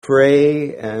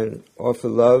pray and offer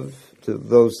love to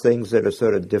those things that are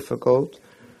sort of difficult,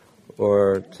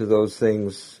 or to those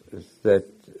things that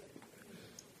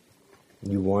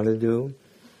you want to do?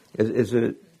 Is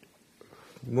it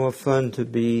more fun to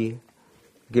be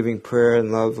giving prayer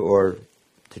and love, or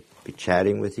to be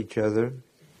chatting with each other,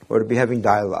 or to be having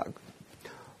dialogue,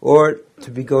 or to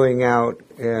be going out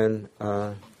and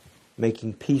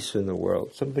making peace in the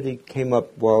world? Somebody came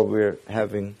up while we were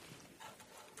having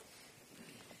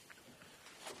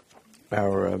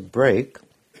our break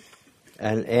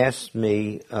and asked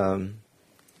me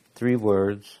 3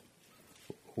 words: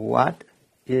 what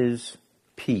is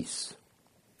peace?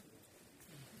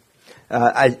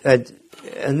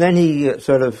 And then he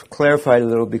sort of clarified a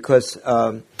little, because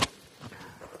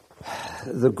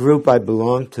the group I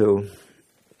belong to,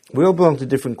 we all belong to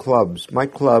different clubs. My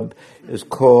club is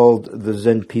called the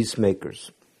Zen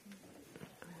Peacemakers.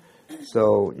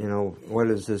 So, what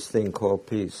is this thing called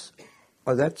peace?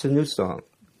 Oh, that's a new song.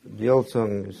 The old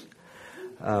song is...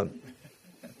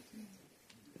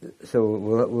 so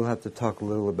we'll have to talk a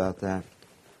little about that.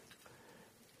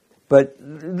 But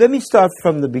let me start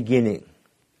from the beginning.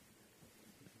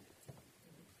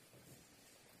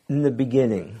 In the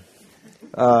beginning.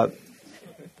 How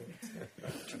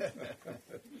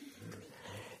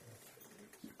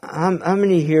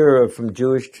many here are from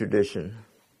Jewish tradition?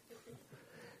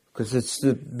 Because it's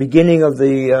the beginning of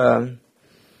the...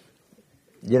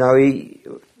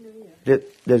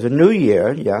 there's a new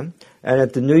year, yeah. And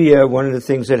at the new year, one of the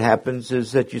things that happens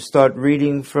is that you start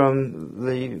reading from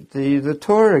the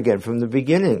Torah again, from the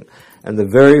beginning. And the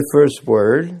very first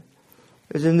word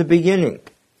is in the beginning,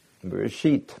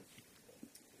 Bereshit.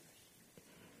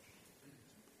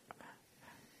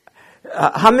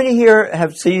 How many here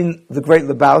have seen The Great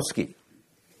Lebowski?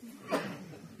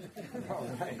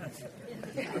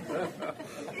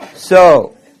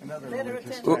 So,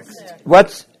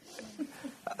 what's...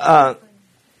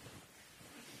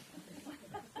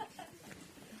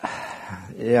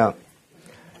 yeah.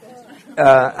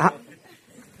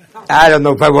 I don't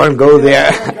know if I want to go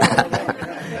there.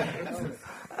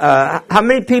 How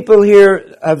many people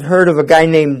here have heard of a guy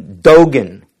named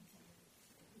Dogen?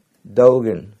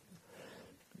 Dogen.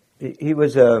 He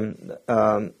was a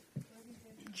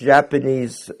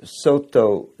Japanese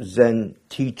Soto Zen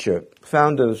teacher,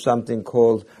 founder of something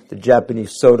called the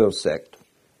Japanese Soto sect.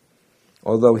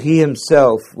 Although he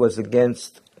himself was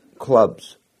against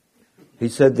clubs. He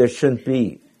said there shouldn't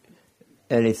be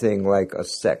anything like a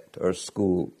sect or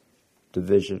school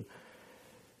division.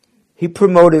 He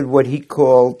promoted what he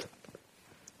called,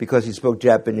 because he spoke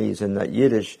Japanese and not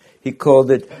Yiddish, he called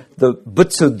it the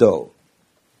Butsudo,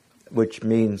 which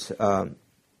means the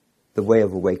way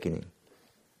of awakening.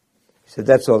 He said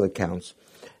that's all that counts.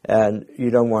 And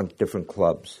you don't want different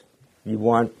clubs. You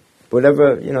want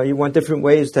whatever, you want different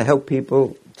ways to help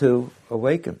people to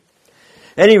awaken.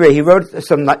 Anyway, he wrote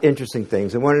some interesting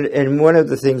things. And one of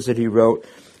the things that he wrote,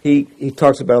 he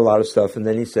talks about a lot of stuff, and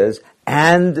then he says,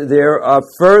 and there are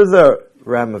further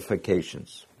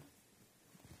ramifications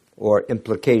or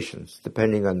implications,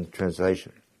 depending on the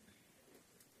translation.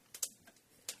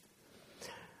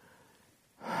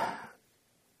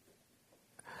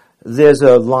 There's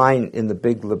a line in the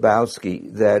Big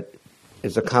Lebowski that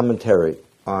is a commentary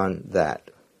on that.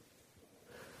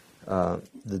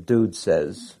 The dude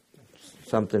says,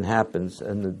 something happens,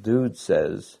 and the dude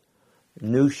says,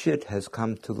 new shit has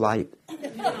come to light.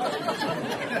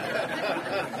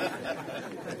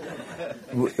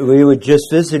 We were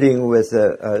just visiting with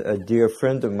a dear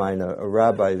friend of mine, a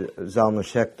rabbi, Zalman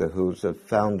Schachter, who's a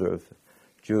founder of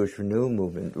Jewish Renewal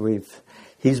Movement.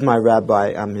 He's my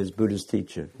rabbi, I'm his Buddhist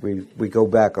teacher. We go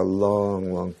back a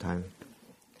long, long time.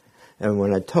 And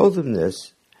when I told him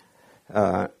this,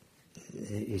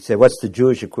 he said, what's the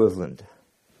Jewish equivalent?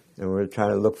 And we were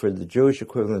trying to look for the Jewish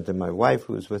equivalent, and my wife,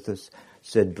 who was with us,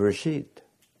 said Bereshit,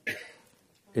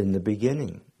 in the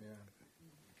beginning. Yeah.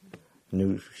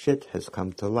 New shit has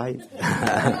come to light.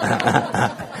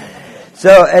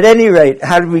 So, at any rate,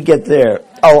 how did we get there?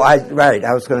 Oh, I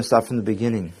was going to start from the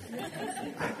beginning.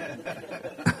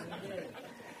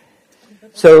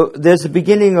 So, there's a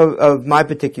beginning of my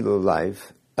particular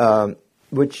life,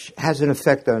 which has an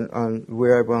effect on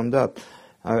where I wound up.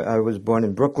 I was born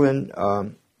in Brooklyn.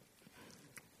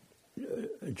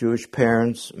 Jewish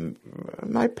parents.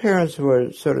 My parents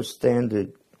were sort of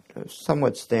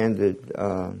somewhat standard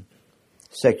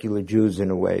secular Jews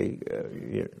in a way.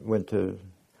 Went to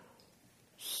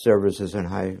services in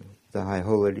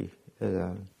the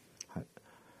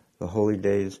holy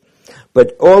days.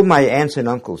 But all my aunts and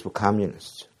uncles were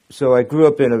communists. So I grew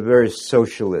up in a very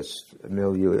socialist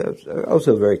milieu. That was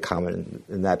also very common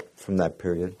in that from that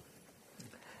period.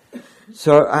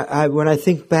 So when I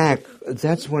think back,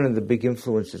 that's one of the big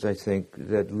influences, I think,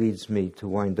 that leads me to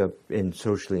wind up in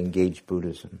socially engaged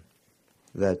Buddhism.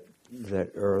 That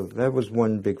was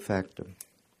one big factor.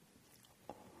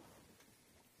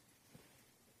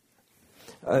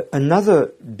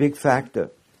 Another big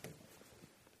factor,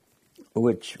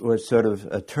 which was sort of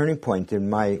a turning point in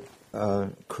my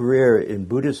career in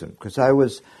Buddhism, because I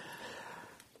was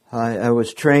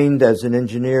trained as an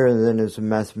engineer and then as a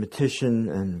mathematician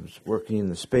and was working in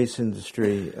the space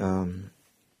industry. And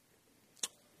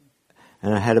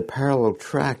I had a parallel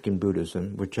track in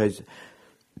Buddhism, which I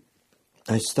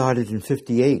started in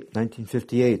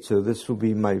 1958. So this will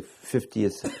be my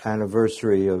 50th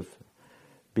anniversary of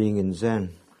being in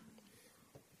Zen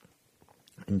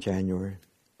in January.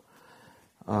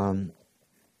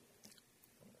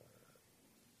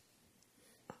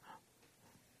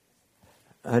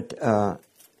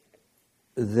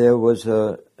 There was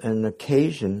an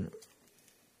occasion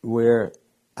where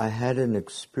I had an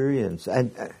experience,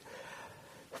 and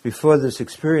before this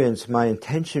experience, my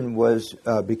intention was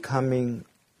becoming.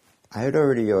 I had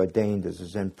already ordained as a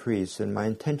Zen priest, and my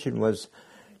intention was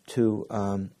to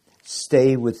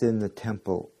stay within the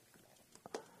temple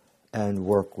and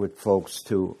work with folks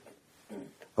to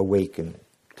awaken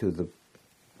to the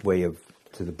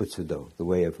Butsudo, the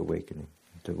way of awakening.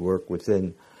 To work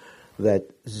within that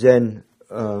Zen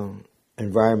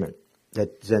environment,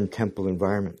 that Zen temple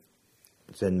environment,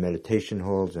 Zen meditation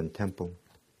hall, Zen temple.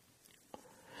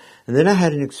 And then I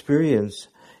had an experience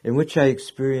in which I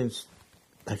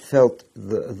felt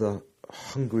the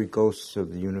hungry ghosts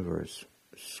of the universe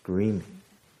screaming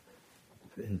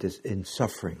in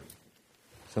suffering.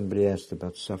 Somebody asked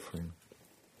about suffering.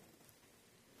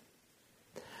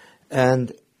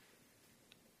 And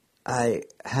I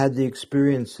had the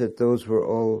experience that those were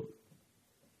all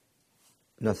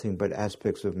nothing but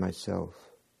aspects of myself.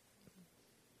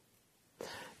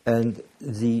 And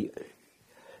the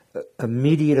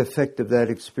immediate effect of that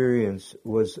experience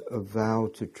was a vow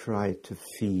to try to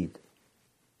feed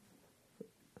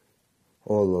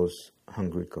all those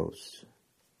hungry ghosts.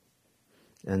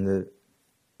 And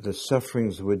the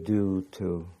sufferings were due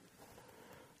to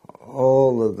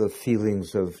all of the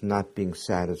feelings of not being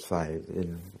satisfied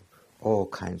in all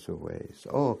kinds of ways.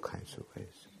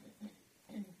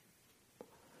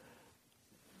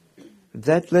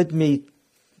 That led me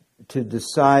to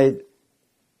decide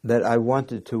that I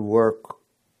wanted to work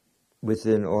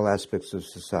within all aspects of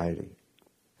society,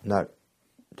 not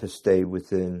to stay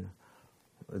within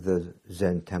the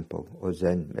Zen temple or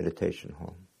Zen meditation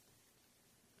hall.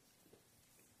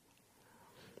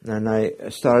 And I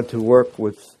started to work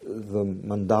with the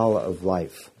mandala of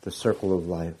life, the circle of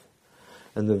life,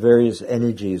 and the various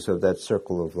energies of that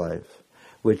circle of life,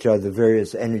 which are the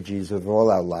various energies of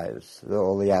all our lives,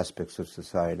 all the aspects of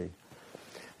society.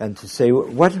 And to say,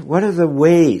 what are the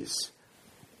ways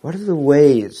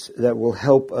that will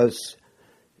help us,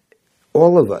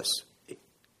 all of us,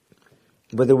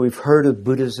 whether we've heard of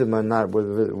Buddhism or not,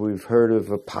 whether we've heard of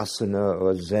Vipassana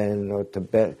or Zen or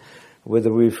Tibet,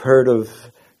 whether we've heard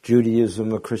of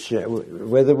Judaism or Christianity,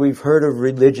 whether we've heard of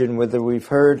religion, whether we've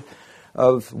heard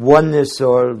of oneness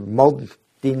or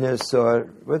multiness, or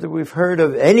whether we've heard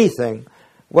of anything,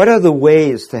 what are the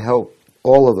ways to help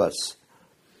all of us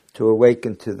to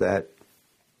awaken to that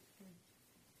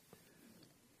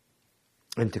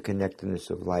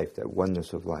interconnectedness of life, that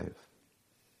oneness of life?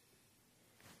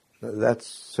 That's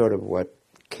sort of what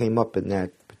came up in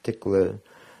that particular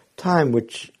time,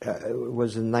 which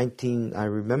was in I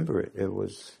remember it. It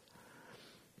was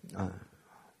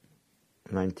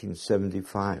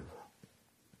 1975.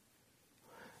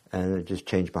 And it just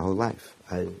changed my whole life.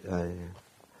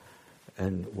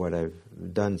 And what I've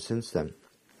done since then.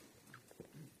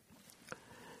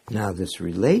 Now this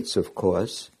relates, of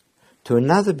course, to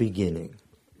another beginning,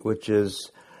 which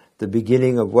is the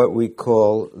beginning of what we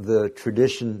call the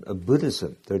tradition of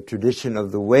Buddhism, the tradition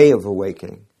of the way of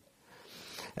awakening.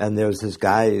 And there was this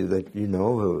guy that you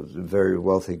know, who was a very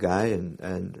wealthy guy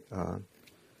and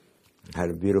had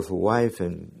a beautiful wife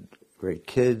and great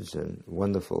kids and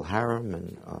wonderful harem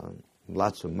and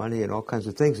lots of money and all kinds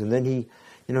of things. And then he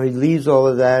leaves all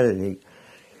of that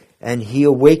and he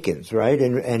awakens, right?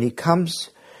 And he comes,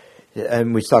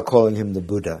 and we start calling him the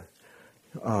Buddha.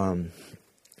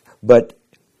 But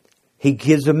he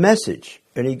gives a message,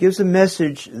 and he gives a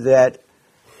message that,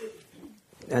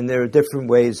 and there are different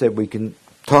ways that we can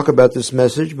talk about this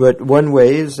message, but one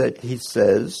way is that he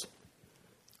says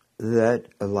that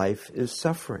life is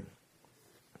suffering,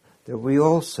 that we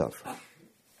all suffer.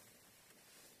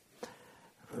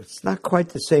 it's not quite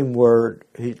the same word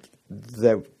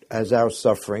as our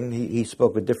suffering. He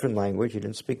spoke a different language. He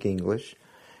didn't speak English.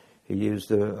 He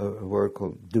used a word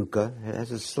called dukkha. It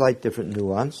has a slight different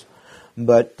nuance,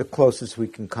 but the closest we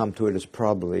can come to it is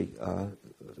probably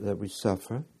that we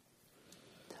suffer.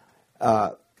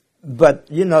 But,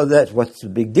 what's the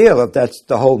big deal? If that's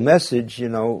the whole message,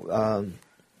 go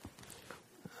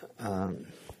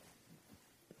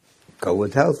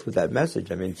with health with that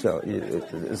message. I mean,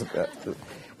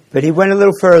 but he went a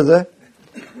little further.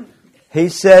 He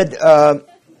said,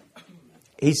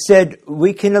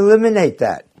 we can eliminate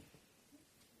that.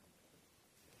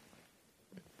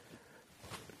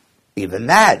 Even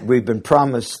that, we've been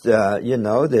promised,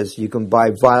 you can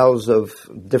buy vials of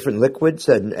different liquids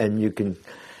and you can,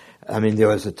 there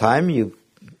was a time you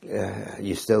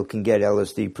still can get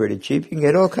LSD pretty cheap. You can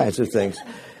get all kinds of things.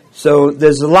 So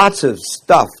there's lots of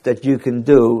stuff that you can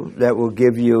do that will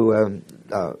give you, an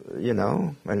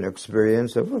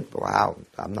experience of, wow,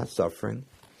 I'm not suffering.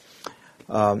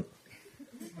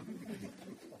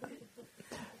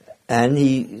 And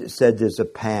he said there's a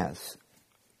path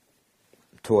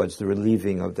towards the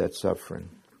relieving of that suffering.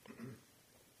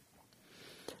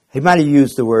 He might have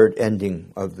used the word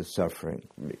ending of the suffering,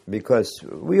 because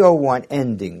we all want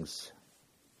endings.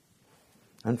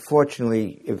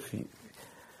 Unfortunately,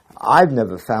 I've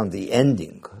never found the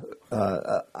ending.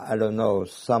 I don't know,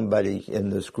 somebody in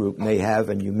this group may have,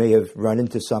 and you may have run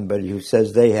into somebody who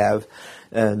says they have.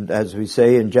 And as we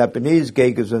say in Japanese,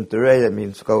 "Gei gesundheit," that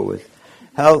means go with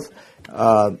health.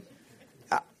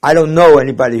 I don't know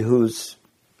anybody who's,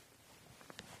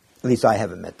 at least I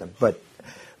haven't met them,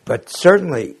 but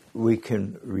certainly we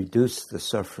can reduce the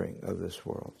suffering of this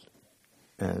world,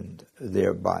 and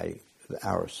thereby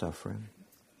our suffering.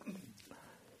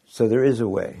 So there is a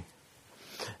way.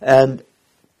 And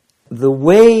the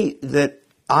way that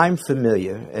I'm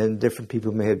familiar, and different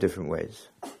people may have different ways,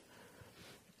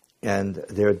 and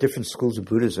there are different schools of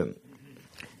Buddhism,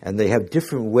 and they have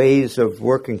different ways of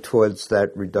working towards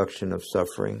that reduction of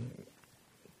suffering.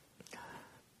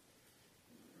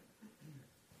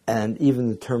 And even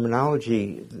the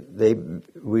terminology,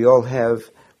 we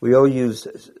all use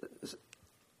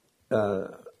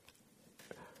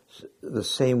the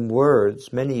same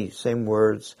words, many same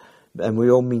words, and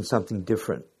we all mean something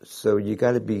different. So you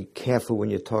got to be careful when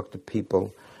you talk to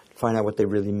people to find out what they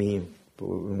really mean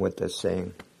and what they're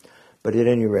saying. But at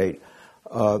any rate,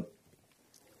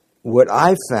 what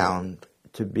I found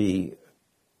to be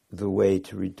the way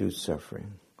to reduce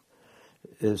suffering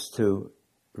is to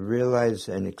realize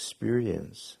and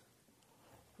experience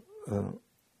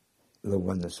the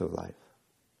oneness of life,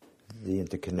 the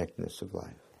interconnectedness of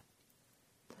life.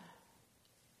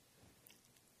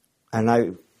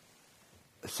 And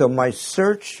so my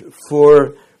search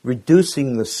for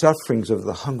reducing the sufferings of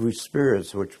the hungry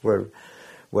spirits, which were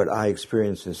what I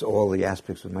experienced as all the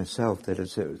aspects of myself, that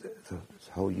is, the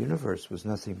whole universe was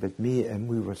nothing but me, and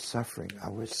we were suffering. I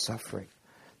was suffering.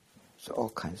 So all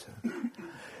kinds of...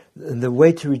 And the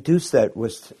way to reduce that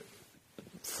was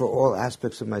for all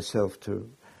aspects of myself to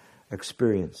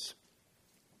experience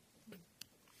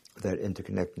that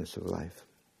interconnectedness of life,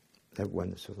 that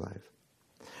oneness of life.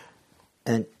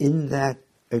 And in that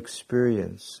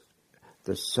experience,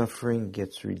 the suffering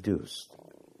gets reduced.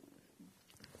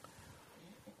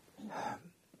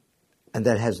 And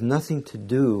that has nothing to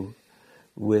do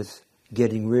with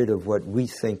getting rid of what we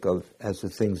think of as the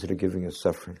things that are giving us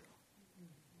suffering.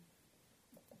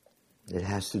 It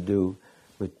has to do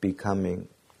with becoming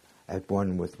at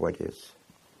one with what is.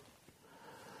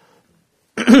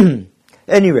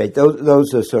 Any rate,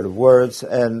 those are sort of words,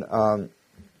 and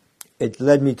it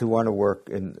led me to want to work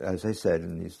in, as I said,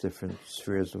 in these different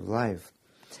spheres of life.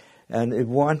 And it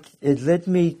led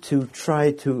me to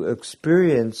try to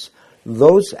experience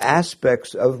those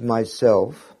aspects of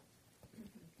myself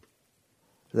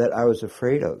that I was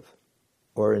afraid of,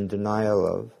 or in denial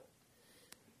of,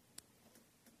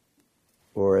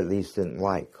 or at least didn't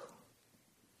like.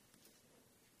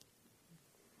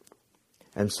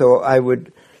 And so I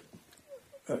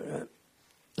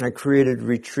created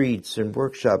retreats and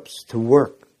workshops to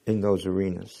work in those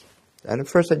arenas. And at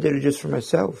first I did it just for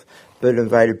myself, but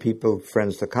invited people,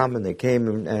 friends to come, and they came,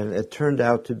 and it turned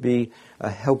out to be a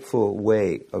helpful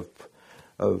way of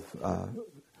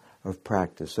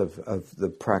practice, of the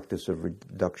practice of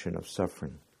reduction of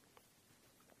suffering.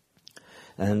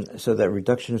 And so that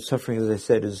reduction of suffering, as I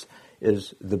said, is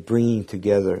the bringing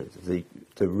together, the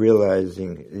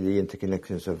realizing the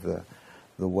interconnections of the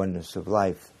oneness of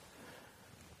life.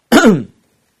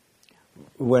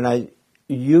 When I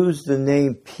use the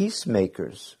name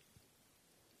peacemakers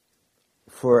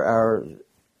for our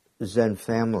Zen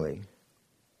family,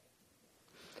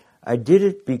 I did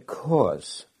it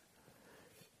because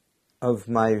of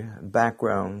my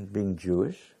background being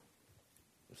Jewish,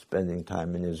 spending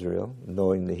time in Israel,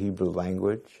 knowing the Hebrew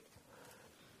language,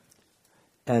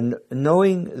 and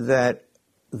knowing that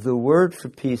the word for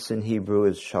peace in Hebrew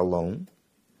is shalom,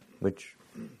 which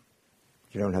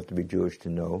you don't have to be Jewish to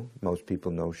know. Most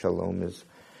people know shalom is,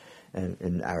 and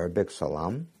in Arabic,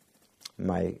 salam.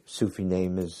 My Sufi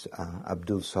name is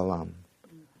Abdul Salam,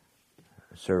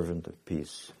 servant of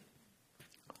peace,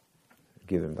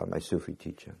 given by my Sufi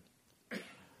teacher.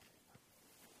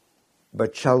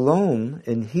 But shalom,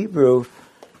 in Hebrew,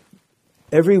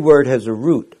 every word has a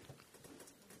root,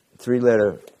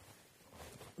 3-letter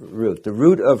root. The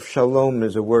root of shalom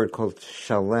is a word called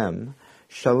shalem.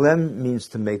 Shalem means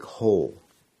to make whole.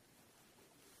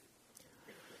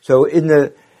 So in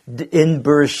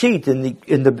Bereshit,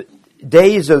 in the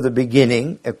days of the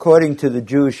beginning, according to the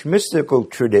Jewish mystical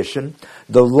tradition,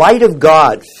 the light of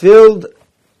God filled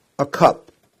a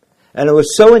cup. And it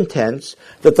was so intense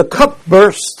that the cup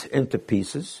burst into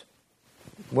pieces,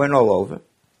 went all over.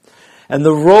 And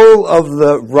the role of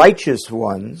the righteous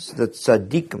ones, the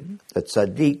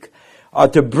tzaddik, are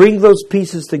to bring those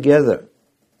pieces together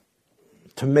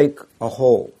to make a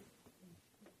whole.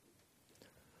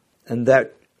 And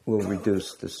that will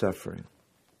reduce the suffering.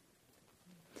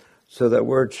 So that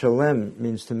word shalem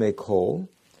means to make whole.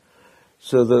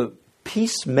 So the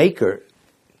peacemaker,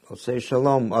 I'll say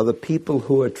shalom, are the people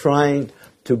who are trying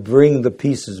to bring the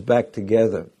pieces back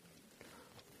together.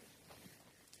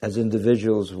 As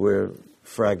individuals, we're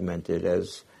fragmented.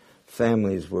 As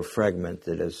families were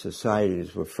fragmented. As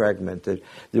societies were fragmented.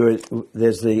 There's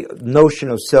the notion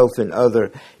of self and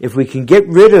other. If we can get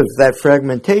rid of that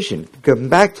fragmentation, come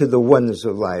back to the oneness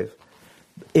of life,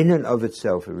 in and of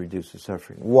itself it reduces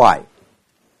suffering. Why?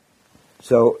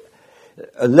 So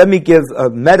let me give a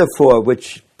metaphor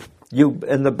which you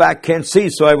in the back can't see,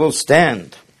 so I will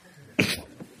stand.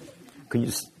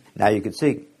 Now you can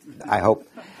see, I hope.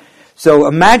 So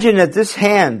imagine that this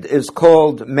hand is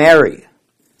called Mary,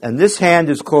 and this hand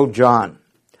is called John.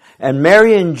 And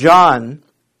Mary and John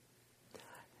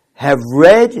have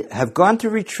gone to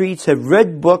retreats, have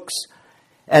read books,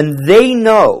 and they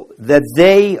know that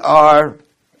they are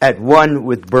at one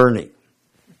with Bernie.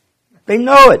 They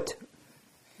know it,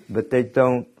 but they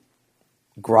don't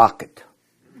grok it.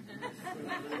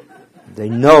 They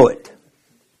know it.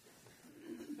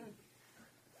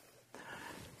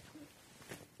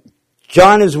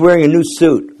 John is wearing a new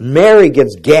suit. Mary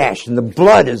gets gashed, and the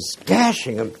blood is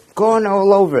gashing and going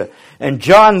all over. And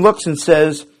John looks and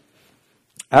says,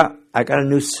 I got a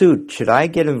new suit. Should I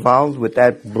get involved with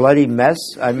that bloody mess?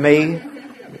 I may,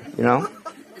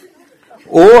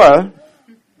 Or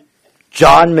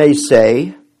John may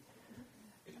say,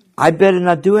 I better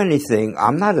not do anything.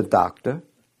 I'm not a doctor.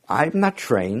 I'm not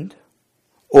trained.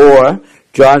 Or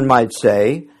John might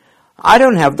say, I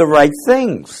don't have the right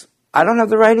things. I don't have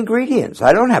the right ingredients.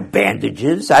 I don't have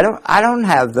bandages. I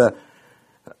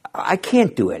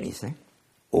can't do anything.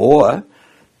 Or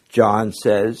John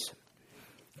says,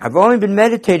 I've only been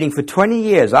meditating for 20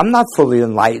 years. I'm not fully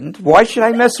enlightened. Why should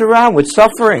I mess around with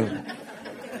suffering?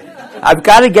 I've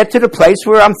got to get to the place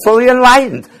where I'm fully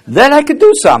enlightened. Then I could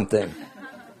do something.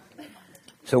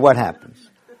 So what happens?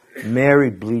 Mary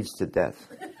bleeds to death.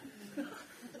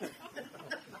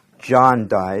 John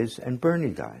dies and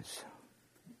Bernie dies.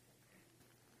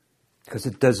 Because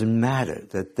it doesn't matter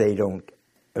that they don't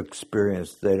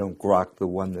grok the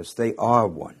oneness. They are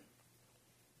one.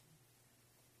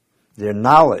 Their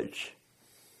knowledge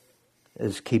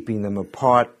is keeping them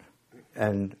apart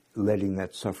and letting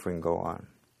that suffering go on.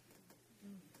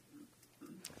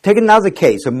 Take another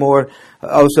case,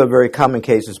 also a very common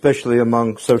case, especially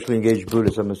among socially engaged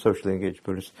Buddhists. I'm a socially engaged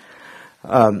Buddhist.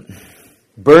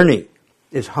 Bernie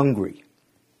is hungry.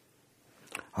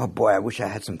 Oh boy, I wish I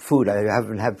had some food. I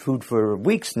haven't had food for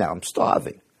weeks now. I'm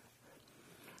starving.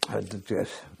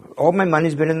 All my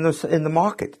money's been in the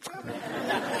market.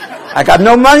 I got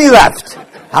no money left.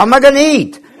 How am I going to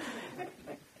eat?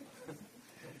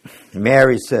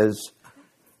 Mary says,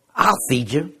 I'll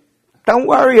feed you. Don't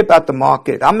worry about the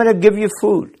market. I'm going to give you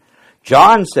food.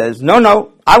 John says,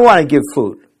 no, I want to give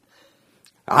food.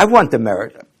 I want the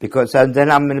merit, because then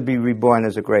I'm going to be reborn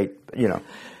as a great,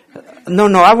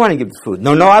 No, I want to give the food.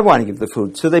 No, I want to give the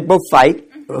food. So they both fight.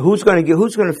 Who's going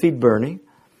to feed Bernie?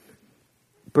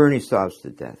 Bernie starves to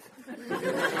death.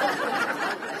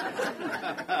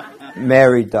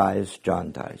 Mary dies,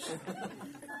 John dies.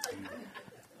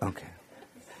 Okay.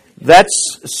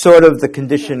 That's sort of the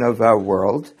condition of our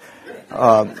world.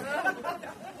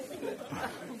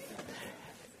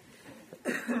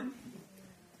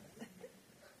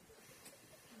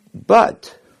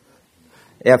 But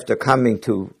after coming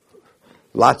to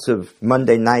lots of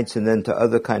Monday nights and then to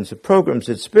other kinds of programs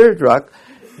at Spirit Rock,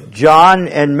 John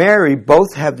and Mary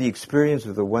both have the experience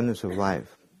of the oneness of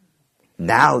life.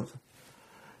 Now,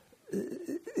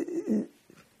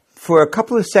 for a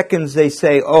couple of seconds they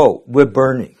say, oh, we're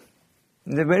burning.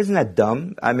 Isn't that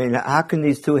dumb? I mean, how can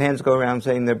these two hands go around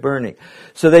saying they're burning?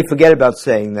 So they forget about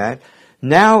saying that.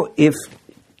 Now, if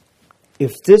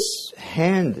this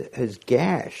hand is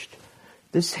gashed,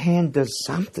 this hand does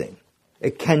something.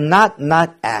 It cannot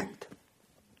not act.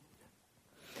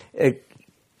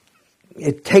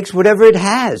 It takes whatever it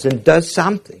has and does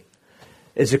something.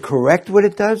 Is it correct what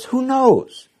it does? Who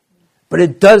knows? But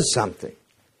it does something.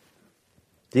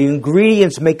 The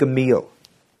ingredients make a meal.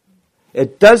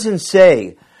 It doesn't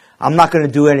say, I'm not going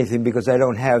to do anything because I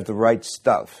don't have the right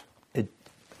stuff. It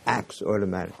acts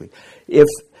automatically. If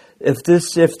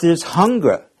there's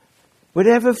hunger,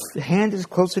 whatever hand is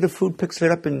closer to food picks it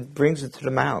up and brings it to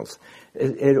the mouth.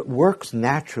 It works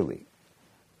naturally.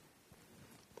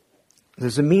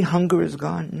 Does it mean hunger is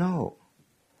gone? No.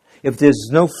 If there's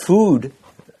no food,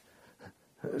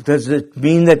 does it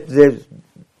mean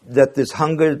that this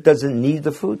hunger doesn't need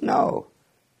the food? No.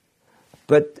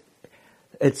 But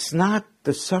it's not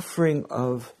the suffering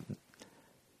of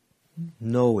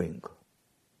knowing.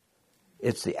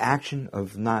 It's the action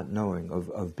of not knowing,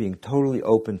 of being totally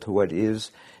open to what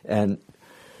is. And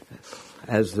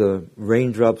as the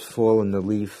raindrops fall on the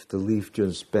leaf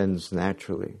just bends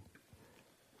naturally.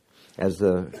 As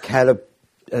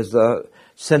the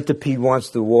centipede wants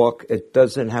to walk, it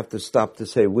doesn't have to stop to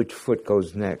say which foot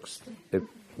goes next. It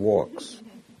walks.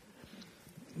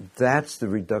 That's the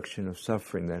reduction of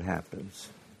suffering that happens.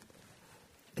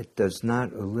 It does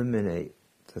not eliminate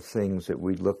the things that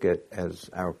we look at as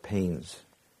our pains.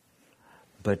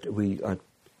 But we are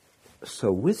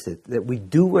so with it that we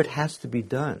do what has to be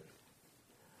done.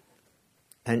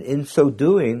 And in so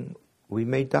doing, we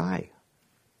may die.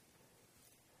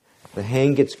 The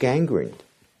hand gets gangrened,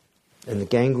 and the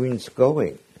gangrene's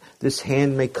going. This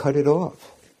hand may cut it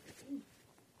off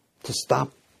to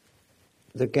stop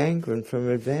the gangrene from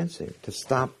advancing, to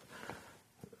stop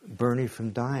Bernie from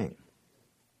dying.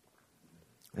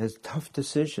 It's tough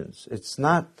decisions. It's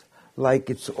not like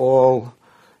it's all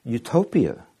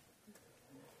utopia.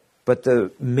 But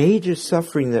the major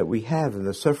suffering that we have and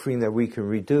the suffering that we can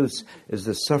reduce is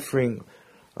the suffering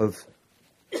of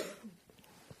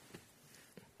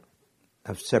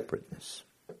separateness,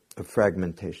 of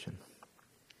fragmentation.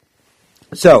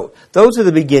 So, those are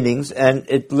the beginnings, and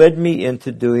it led me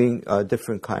into doing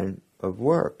different kind of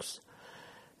works.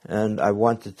 And I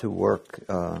wanted to wound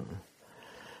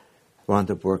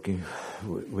up working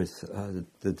with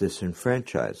the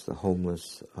disenfranchised, the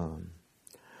homeless,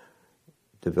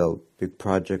 developed big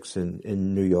projects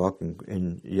in New York and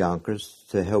in Yonkers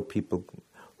to help people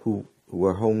who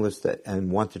were homeless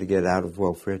and wanted to get out of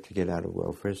welfare to get out of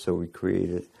welfare. So we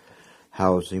created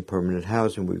housing, permanent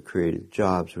housing. We created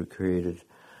jobs. We created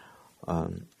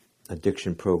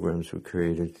addiction programs. We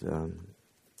created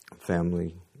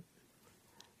family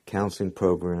counseling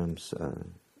programs,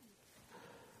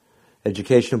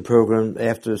 education programs,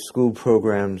 after-school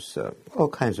programs, all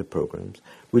kinds of programs.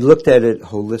 We looked at it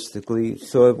holistically,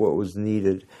 saw what was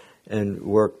needed, and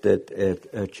worked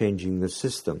at changing the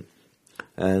system.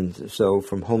 And so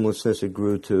from homelessness it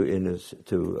grew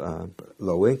to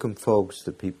low-income folks,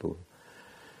 to people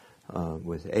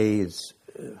with AIDS,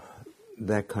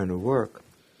 that kind of work.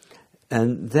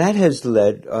 And that has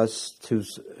led us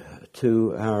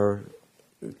to our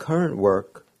current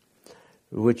work,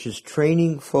 which is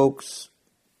training folks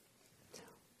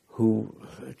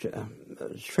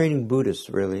training Buddhists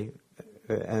really,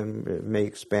 and it may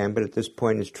expand, but at this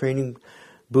point is training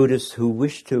Buddhists who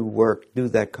wish to do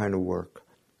that kind of work.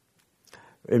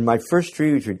 In my first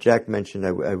street retreat, Jack mentioned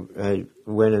I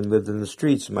went and lived in the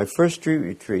streets. My first street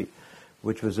retreat,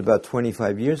 which was about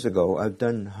 25 years ago, I've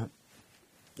done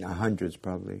hundreds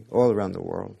probably, all around the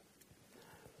world.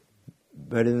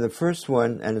 But in the first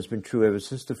one, and it's been true ever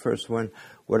since the first one,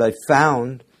 what I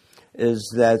found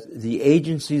is that the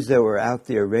agencies that were out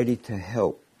there ready to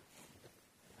help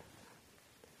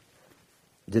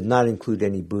did not include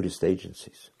any Buddhist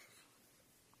agencies.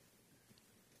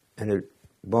 And it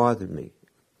bothered me.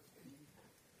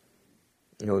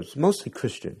 It's mostly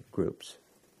Christian groups.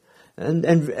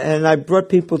 And I brought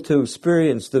people to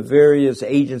experience the various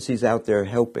agencies out there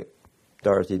helping.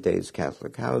 Dorothy Day's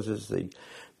Catholic Houses, the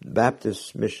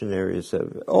Baptist missionaries,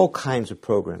 all kinds of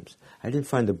programs. I didn't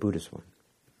find a Buddhist one.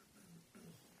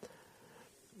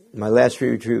 My last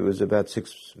retreat was about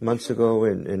 6 months ago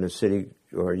in a city,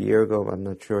 or a year ago, I'm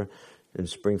not sure, in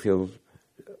Springfield.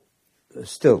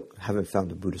 Still haven't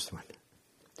found a Buddhist one.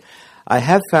 I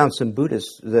have found some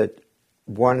Buddhists that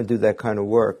want to do that kind of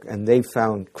work, and they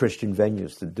found Christian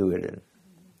venues to do it in.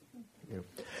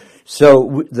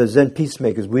 So the Zen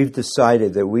peacemakers, we've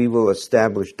decided that we will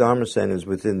establish Dharma centers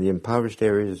within the impoverished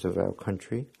areas of our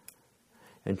country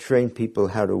and train people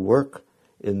how to work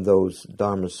in those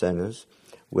Dharma centers,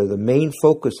 where the main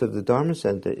focus of the Dharma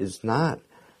center is not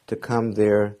to come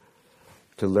there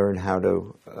to learn how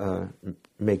to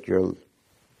make your...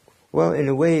 Well, in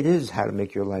a way it is how to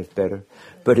make your life better,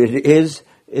 but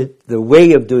the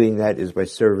way of doing that is by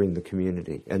serving the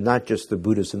community, and not just the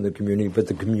Buddhists in the community, but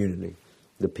the community,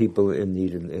 the people in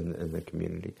need in the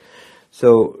community.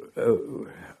 So,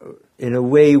 in a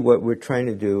way, what we're trying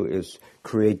to do is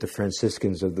create the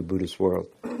Franciscans of the Buddhist world.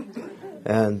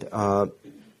 And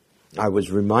I was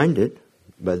reminded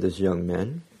by this young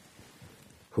man,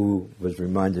 who was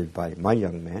reminded by my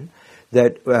young man,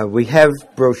 that we have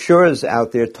brochures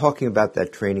out there talking about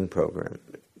that training program.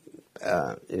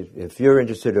 If you're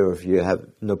interested, or if you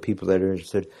know people that are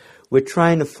interested, we're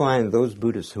trying to find those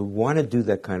Buddhists who want to do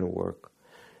that kind of work.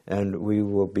 And we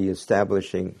will be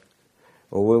establishing,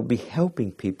 or we'll be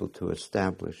helping people to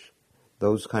establish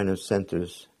those kind of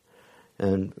centers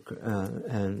and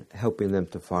helping them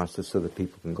to foster so that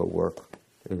people can go work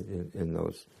in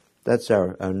those. That's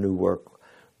our new work,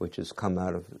 which has come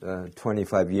out of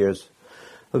 25 years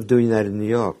of doing that in New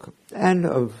York, and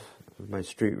of my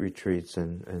street retreats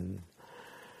and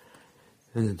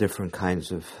the different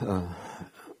kinds of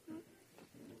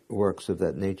works of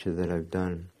that nature that I've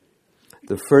done.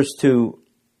 The first two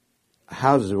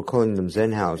houses, we're calling them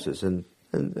Zen houses, and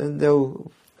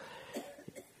they'll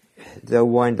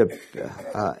wind up...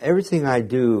 everything I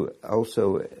do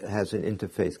also has an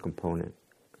interfaith component.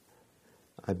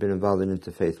 I've been involved in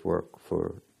interfaith work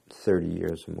for 30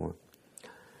 years or more.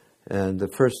 And the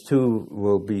first two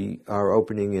are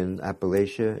opening in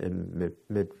Appalachia, in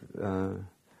mid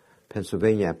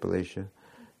Pennsylvania, Appalachia,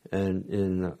 and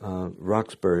in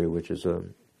Roxbury, which is a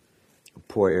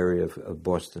poor area of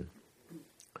Boston.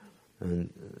 And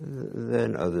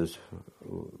then others.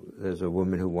 There's a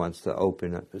woman who wants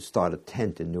to start a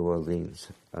tent in New Orleans,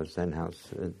 a Zen house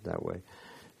that way.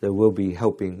 That we'll be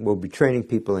training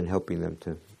people and helping them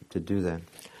to do that.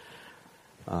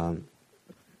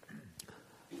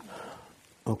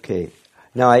 Okay.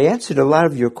 Now, I answered a lot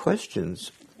of your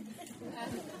questions.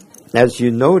 As you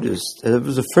noticed, it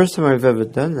was the first time I've ever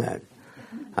done that.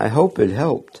 I hope it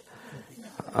helped.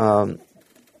 I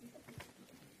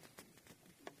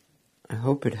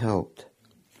hope it helped.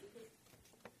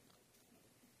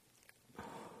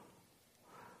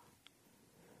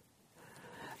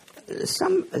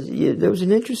 There was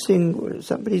an interesting...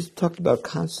 Somebody talked about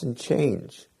constant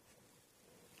change.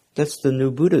 That's the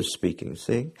new Buddha speaking,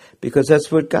 see? Because that's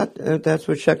what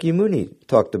Shakyamuni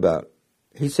talked about.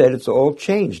 He said it's all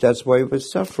change. That's why he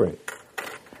was suffering.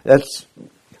 That's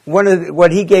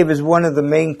what he gave as one of the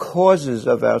main causes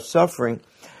of our suffering,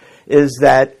 is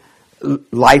that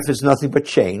life is nothing but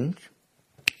change.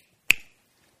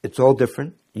 It's all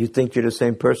different. You think you're the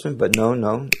same person, but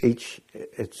no.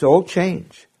 It's all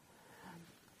change.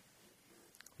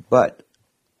 But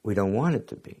we don't want it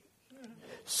to be.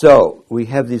 So we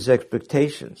have these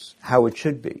expectations, how it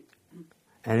should be.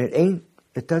 And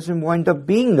it doesn't wind up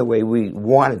being the way we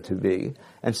want it to be,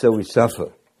 and so we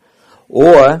suffer.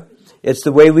 Or it's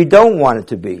the way we don't want it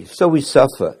to be, so we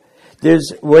suffer.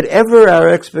 There's whatever our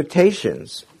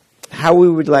expectations, how we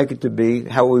would like it to be,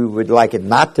 how we would like it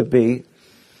not to be,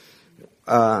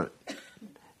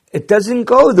 it doesn't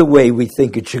go the way we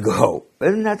think it should go.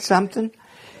 Isn't that something?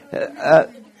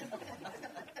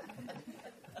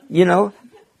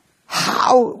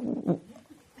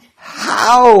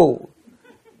 How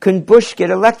can Bush get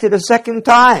elected a second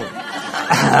time?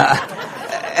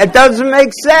 It doesn't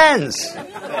make sense.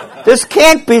 This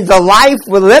can't be the life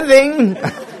we're living.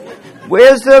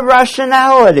 Where's the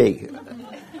rationality?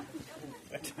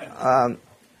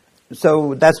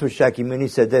 So that's what Shakyamuni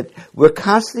said, that we're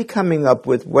constantly coming up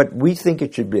with what we think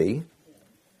it should be,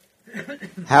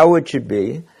 how it should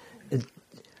be,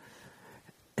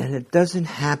 and it doesn't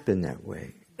happen that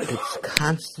way. It's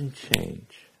constant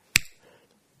change.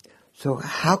 So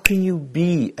how can you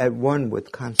be at one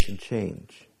with constant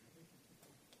change?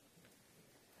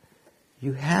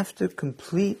 You have to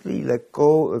completely let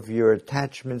go of your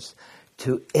attachments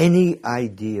to any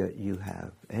idea you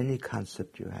have, any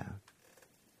concept you have.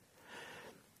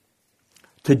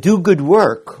 To do good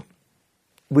work,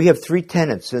 we have 3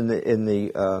 tenets in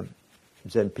the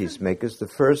Zen Peacemakers. The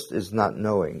first is not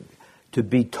knowing, to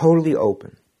be totally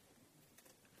open,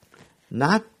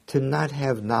 not to not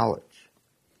have knowledge.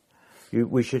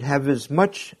 We should have as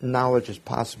much knowledge as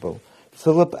possible,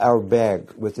 Fill up our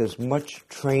bag with as much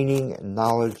training,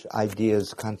 knowledge,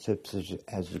 ideas, concepts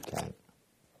as you can.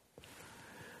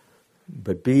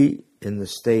 But be in the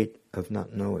state of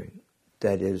not knowing.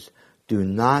 That is, do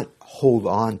not hold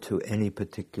on to any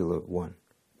particular one.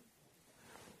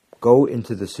 Go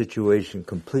into the situation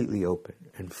completely open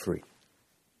and free.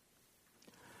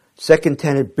 Second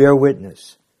tenet, bear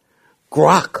witness.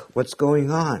 Grok what's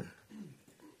going on.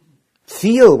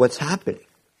 Feel what's happening.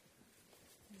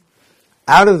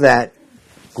 Out of that,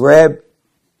 grab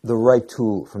the right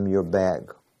tool from your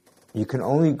bag. You can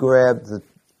only grab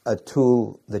a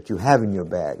tool that you have in your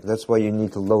bag. That's why you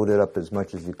need to load it up as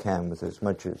much as you can with as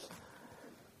much as...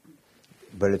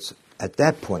 But it's at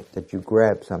that point that you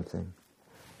grab something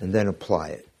and then apply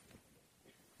it.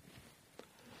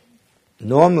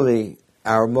 Normally,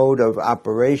 our mode of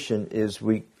operation is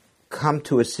we come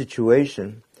to a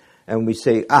situation and we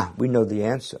say, we know the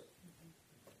answer.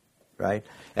 Right?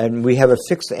 And we have a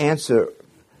fixed answer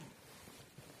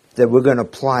that we're going to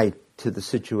apply to the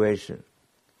situation.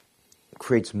 It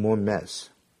creates more mess.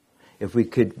 If we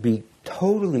could be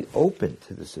totally open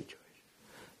to the situation,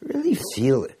 really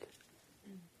feel it,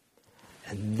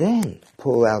 and then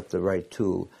pull out the right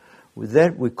tool,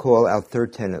 that we call our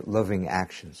third tenet loving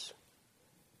actions.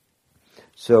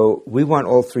 So we want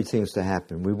all three things to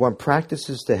happen. We want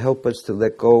practices to help us to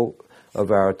let go of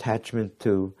our attachment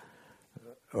to,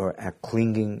 or our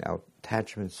clinging, our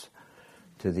attachments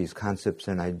to these concepts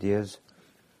and ideas.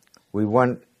 We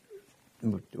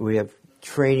have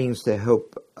trainings to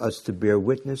help us to bear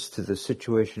witness to the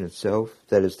situation itself,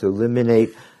 that is to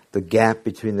eliminate the gap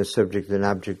between the subject and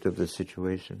object of the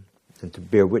situation, and to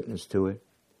bear witness to it.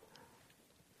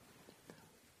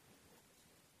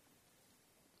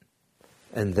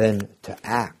 And then to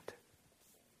act.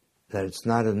 That it's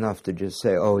not enough to just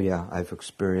say, oh yeah, I've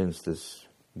experienced this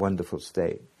wonderful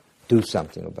state. Do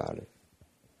something about it.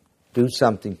 Do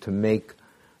something to make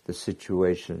the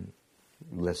situation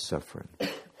less suffering.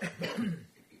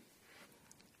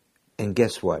 And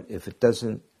guess what? If it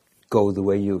doesn't go the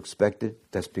way you expected,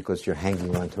 that's because you're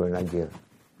hanging on to an idea.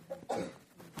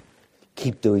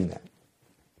 Keep doing that.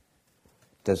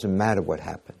 Doesn't matter what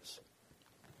happens.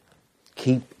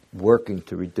 Keep working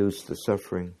to reduce the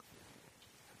suffering,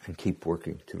 and keep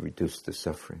working to reduce the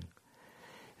suffering.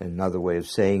 And another way of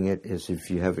saying it is, if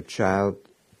you have a child,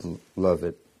 love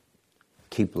it.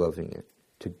 Keep loving it.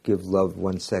 To give love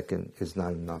 1 second is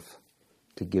not enough.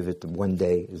 To give it 1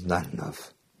 day is not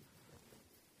enough.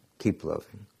 Keep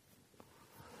loving.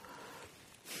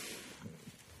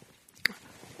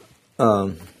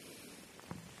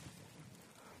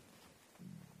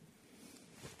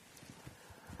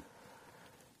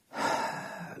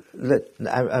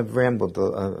 I've rambled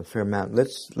a fair amount.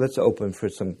 Let's open for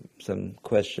some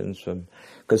questions from,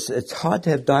 because it's hard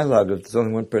to have dialogue if there's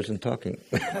only one person talking.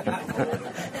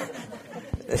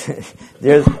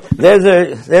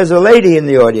 there's a lady in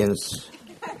the audience.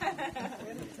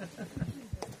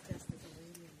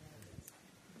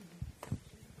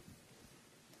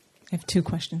 I have 2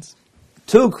 questions.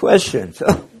 2 questions.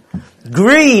 Oh,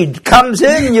 greed comes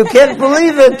in. You can't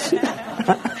believe it.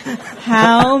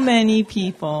 How many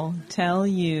people tell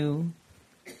you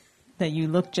that you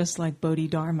look just like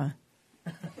Bodhidharma?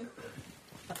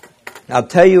 I'll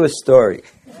tell you a story.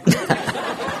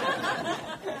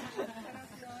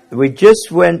 We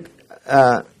just went,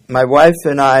 my wife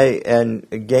and I and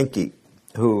Genki,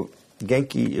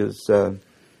 Genki is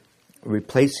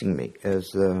replacing me as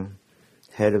the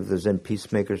head of the Zen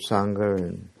Peacemaker Sangha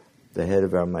and the head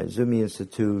of our Maizumi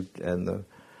Institute and the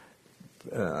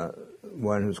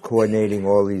one who's coordinating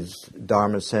all these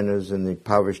Dharma centers in the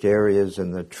impoverished areas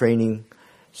and the training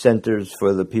centers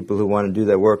for the people who want to do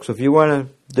that work. So if you want to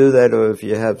do that, or if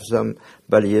you have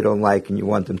somebody you don't like and you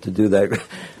want them to do that,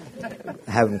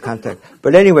 have them contact.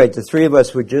 But anyway, the 3 of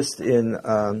us were just in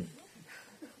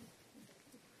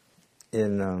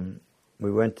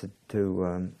we went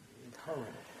to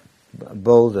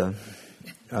Boulder.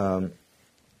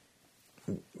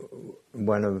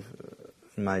 One of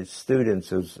my students,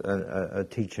 who's a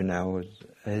teacher now,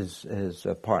 his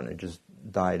partner just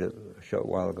died a short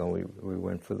while ago. We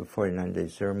went for the 49-day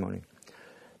ceremony.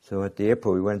 So at the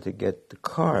airport, we went to get the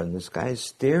car, and this guy is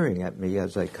staring at me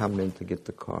as I come in to get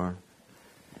the car.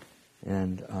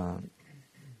 And I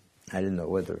didn't know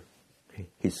whether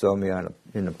he saw me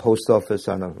in a post office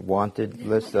on a wanted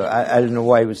list. I didn't know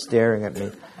why he was staring at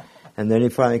me. And then he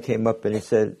finally came up and he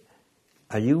said,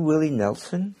 "Are you Willie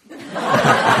Nelson?"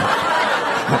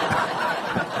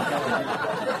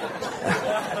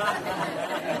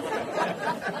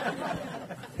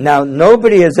 Now,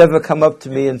 nobody has ever come up to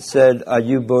me and said, "Are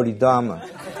you Bodhidharma?"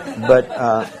 But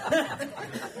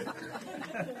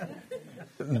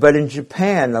But in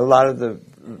Japan, a lot of the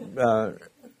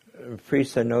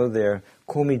priests I know there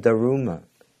call me Daruma,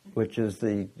 which is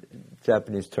the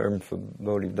Japanese term for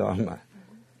Bodhidharma.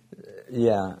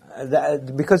 Yeah,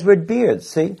 because we're beards,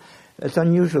 see? It's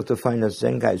unusual to find us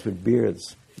Zen guys with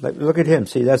beards. Like, look at him,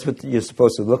 see, that's what you're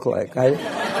supposed to look like. I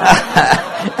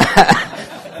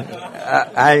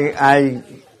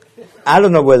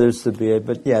don't know whether it's the beard,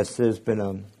 but yes, there's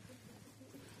been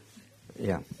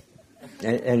yeah.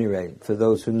 At any rate, for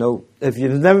those who know, if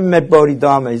you've never met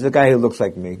Bodhidharma, he's a guy who looks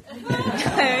like me.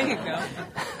 There you go.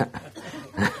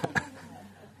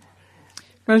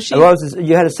 Roshi,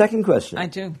 you had a second question? I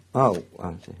do. Oh,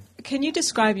 can you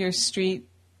describe your street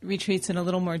retreats in a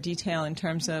little more detail in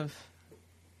terms of,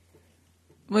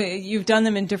 well, you've done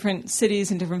them in different cities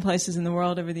and different places in the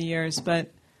world over the years, but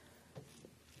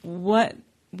what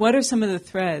are some of the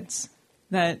threads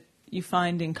that you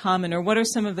find in common, or what are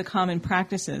some of the common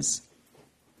practices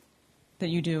that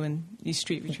you do in these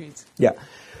street retreats? Yeah.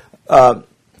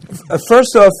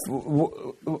 First off,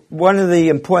 one of the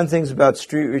important things about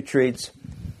street retreats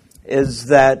is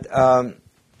that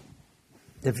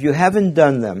if you haven't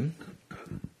done them,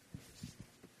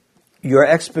 your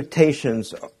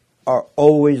expectations are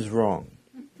always wrong.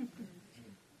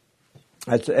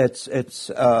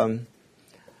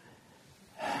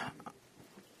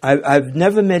 I've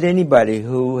never met anybody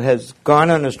who has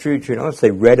gone on a street retreat, I don't say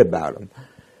read about them,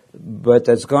 but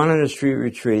that's gone on a street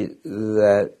retreat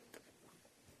that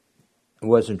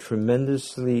wasn't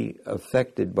tremendously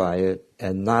affected by it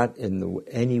and not in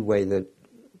any way that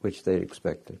which they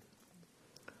expected.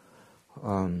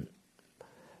 The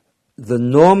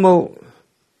normal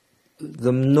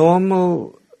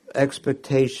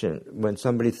expectation when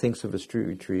somebody thinks of a street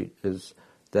retreat is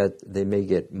that they may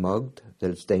get mugged,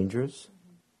 that it's dangerous,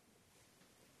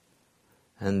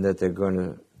 and that they're going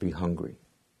to be hungry.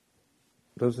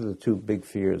 Those are the two big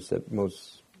fears that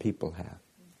most people have.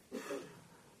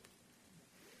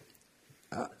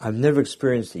 I've never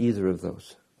experienced either of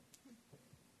those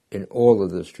in all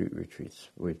of the street retreats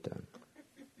we've done.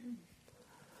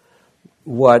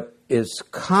 What is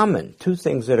common, two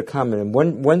things that are common, and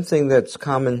one thing that's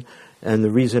common, and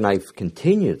the reason I've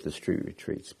continued the street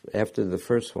retreats after the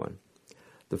first one.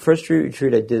 The first street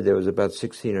retreat I did, there was about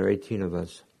 16 or 18 of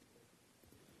us.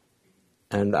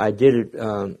 And I did it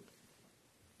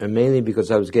mainly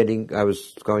because I was going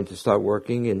to start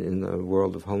working in the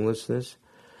world of homelessness.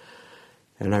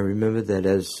 And I remember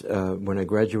that when I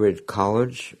graduated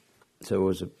college, so it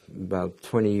was about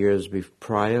 20 years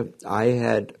prior, I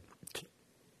had,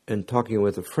 in talking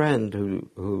with a friend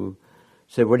who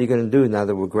said, what are you going to do now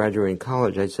that we're graduating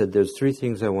college? I said, there's three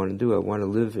things I want to do. I want to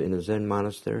live in a Zen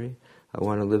monastery, I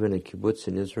want to live in a kibbutz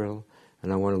in Israel,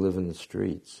 and I want to live in the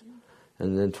streets.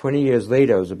 And then 20 years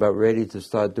later, I was about ready to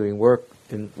start doing work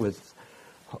with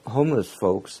homeless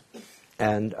folks.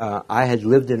 And I had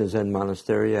lived in a Zen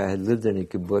monastery, I had lived in a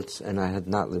kibbutz, and I had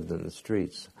not lived in the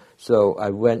streets. So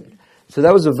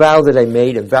that was a vow that I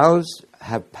made, and vows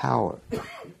have power.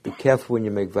 Be careful when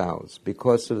you make vows.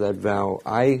 Because of that vow,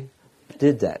 I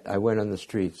did that. I went on the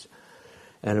streets.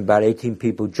 And about 18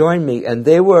 people joined me, and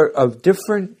they were of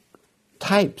different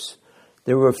types.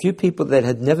 There were a few people that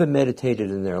had never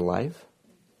meditated in their life.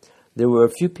 There were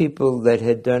a few people that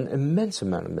had done immense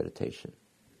amount of meditation.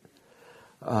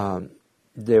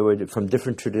 They were from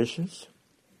different traditions.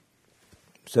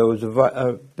 So it was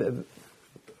a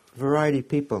variety of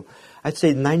people. I'd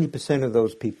say 90% of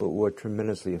those people were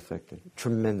tremendously affected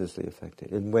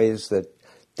in ways that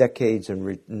decades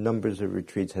and numbers of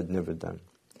retreats had never done.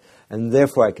 And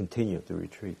therefore I continued the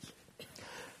retreats.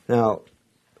 Now,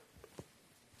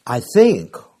 I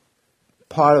think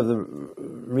part of the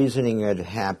reasoning that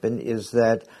happened is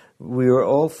that we were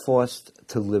all forced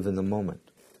to live in the moment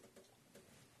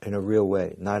in a real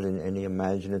way, not in any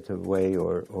imaginative way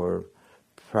or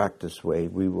practice way.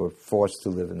 We were forced to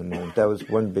live in the moment. That was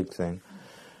one big thing.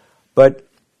 But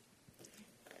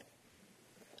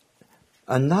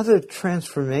another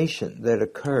transformation that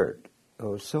occurred, that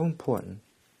was so important,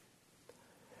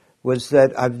 was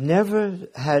that I've never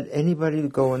had anybody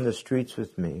go on the streets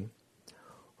with me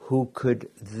who could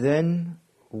then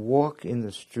walk in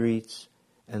the streets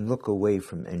and look away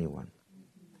from anyone.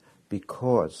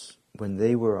 Because when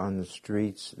they were on the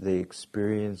streets, they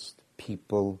experienced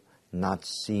people not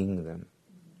seeing them.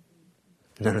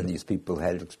 None of these people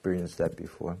had experienced that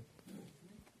before.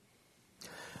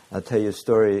 I'll tell you a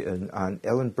story. On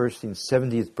Ellen Burstyn's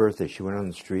 70th birthday, she went on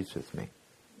the streets with me.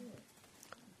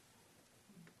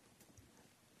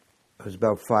 It was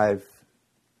about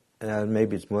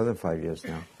maybe it's more than 5 years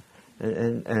now.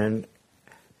 And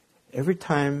every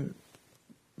time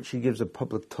she gives a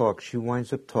public talk, she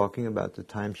winds up talking about the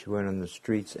time she went on the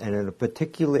streets, and in a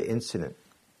particular incident,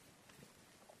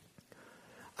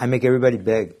 I make everybody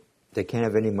beg. They can't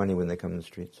have any money when they come to the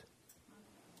streets.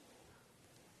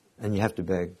 And you have to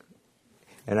beg.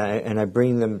 And I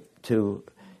bring them to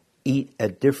eat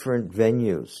at different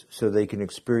venues so they can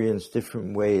experience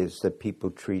different ways that people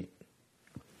treat.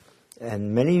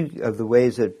 And many of the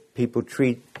ways that people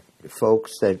treat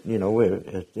folks that,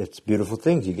 it's beautiful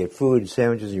things. You get food,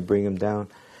 sandwiches, you bring them down.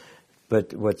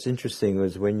 But what's interesting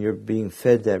is when you're being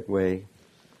fed that way,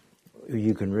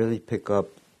 you can really pick up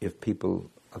if people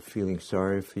are feeling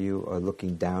sorry for you or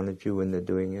looking down at you when they're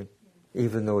doing it,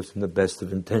 even though it's in the best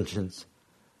of intentions.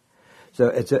 So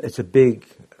it's a big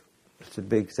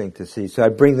thing to see. So I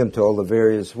bring them to all the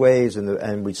various ways,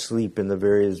 and we sleep in the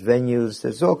various venues.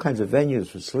 There's all kinds of venues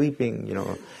for sleeping,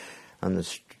 on the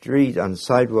street, on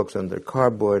sidewalks, under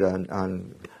cardboard,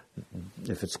 on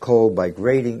if it's cold, by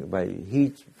grating, by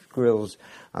heat grills,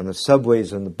 on the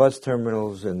subways, on the bus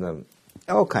terminals, and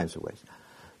all kinds of ways.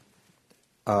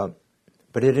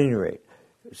 But at any rate,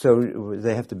 so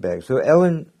they have to beg. So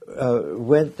Ellen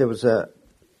went. There was a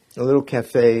little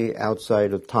cafe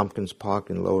outside of Tompkins Park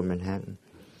in Lower Manhattan,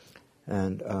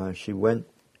 and she went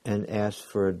and asked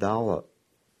for $1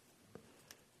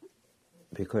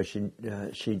 because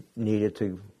she needed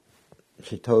to.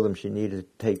 She told them she needed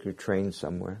to take her train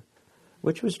somewhere,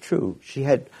 which was true.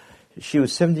 She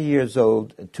was 70 years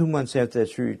old, and 2 months after that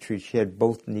street retreat, she had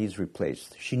both knees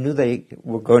replaced. She knew they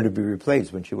were going to be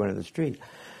replaced when she went on the street.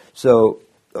 So,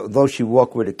 although she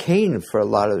walked with a cane for a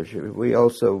lot of it, we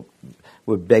also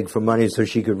would beg for money so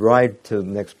she could ride to the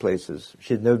next places.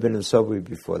 She had never been in the subway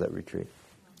before that retreat.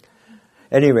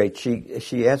 At any rate,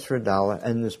 she asked for $1,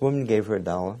 and this woman gave her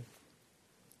 $1.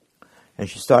 And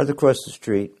she started to cross the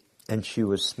street, and she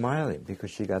was smiling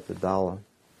because she got the $1.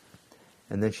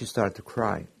 And then she started to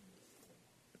cry.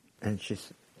 And she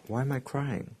said, "Why am I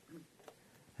crying?"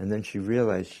 And then she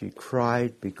realized she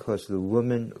cried because the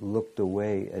woman looked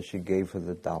away as she gave her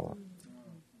the $1.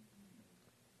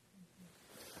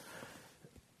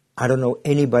 I don't know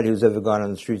anybody who's ever gone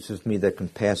on the streets with me that can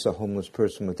pass a homeless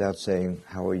person without saying,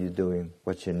 "How are you doing?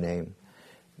 What's your name?"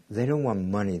 They don't want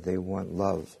money, they want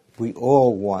love. We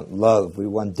all want love, we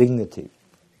want dignity.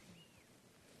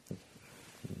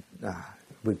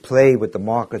 We play with the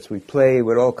markets, we play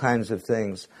with all kinds of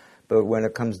things. But when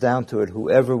it comes down to it,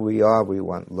 whoever we are, we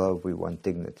want love, we want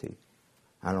dignity.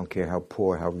 I don't care how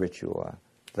poor, how rich you are.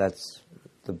 That's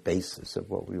the basis of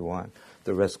what we want.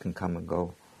 The rest can come and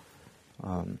go.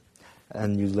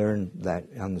 And you learn that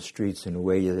on the streets in a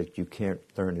way that you can't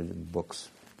learn it in books.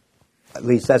 At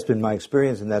least that's been my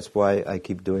experience, and that's why I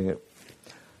keep doing it.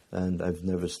 And I've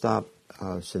never stopped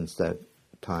since that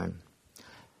time.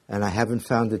 And I haven't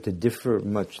found it to differ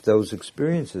much, those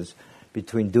experiences,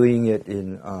 between doing it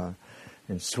in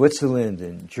Switzerland,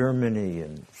 in Germany,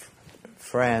 and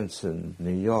France, and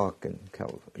New York, and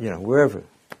wherever.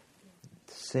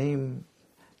 Same,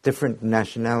 different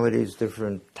nationalities,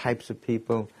 different types of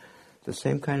people, the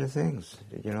same kind of things.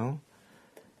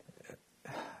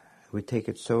 We take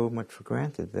it so much for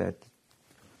granted that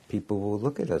people will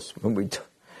look at us when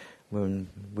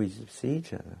we see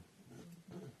each other.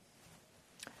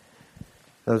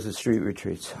 Those are street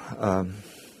retreats.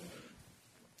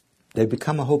 They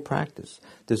become a whole practice.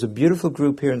 There's a beautiful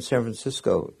group here in San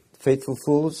Francisco, Faithful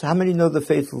Fools. How many know the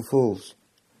Faithful Fools?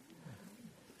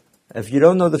 If you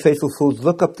don't know the Faithful Fools,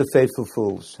 look up the Faithful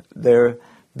Fools. They're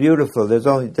beautiful. There's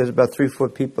about 3-4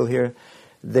 people here.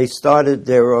 They started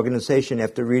their organization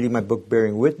after reading my book,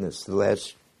 Bearing Witness, and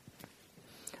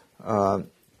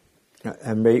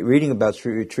reading about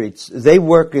street retreats. They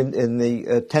work in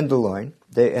the Tenderloin,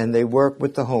 they work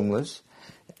with the homeless,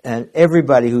 and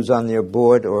everybody who's on their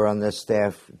board or on their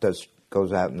staff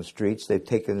goes out in the streets. They've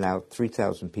taken out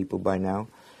 3,000 people by now.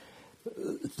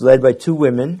 It's led by 2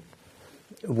 women.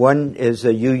 One is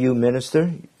a UU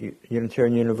minister,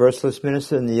 Unitarian Universalist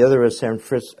minister, and the other is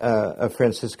a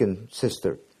Franciscan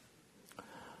sister.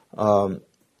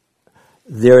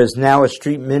 There is now a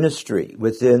street ministry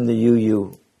within the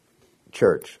UU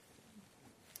church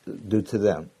due to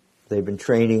them. They've been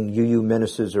training UU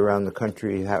ministers around the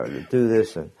country how to do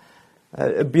this, and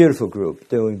a beautiful group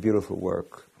doing beautiful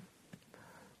work.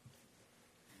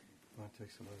 I'll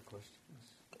take some other questions.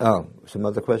 Oh, some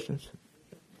other questions?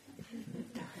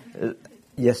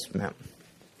 Yes, ma'am.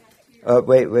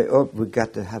 Wait. Oh, we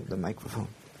got to have the microphone.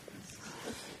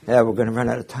 Yeah, we're going to run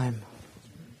out of time.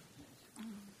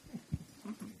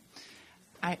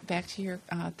 Back to your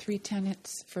 3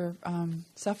 tenets for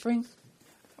suffering?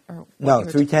 No,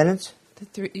 3 tenets?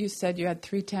 You said you had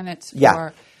 3 tenets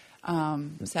for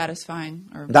satisfying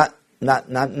or not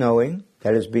knowing,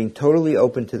 that is being totally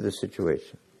open to the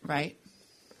situation. Right.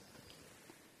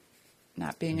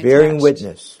 Not being Bearing attached.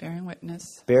 witness. Bearing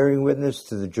witness. Bearing witness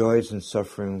to the joys and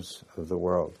sufferings of the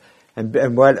world.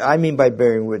 And what I mean by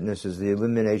bearing witness is the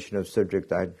elimination of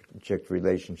subject-object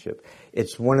relationship.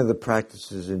 It's one of the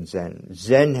practices in Zen.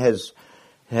 Zen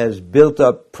has built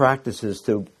up practices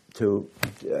to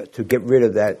get rid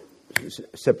of that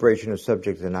separation of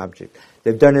subject and object.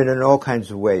 They've done it in all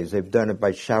kinds of ways. They've done it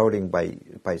by shouting,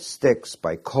 by sticks,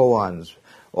 by koans,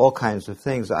 all kinds of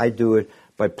things. I do it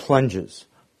by plunges.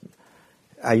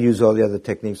 I use all the other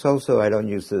techniques also. I don't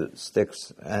use the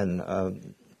sticks and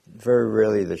very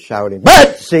rarely the shouting.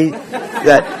 But see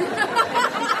that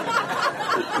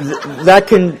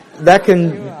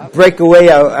can break away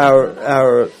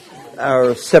our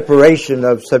separation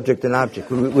of subject and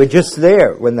object. We're just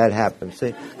there when that happens.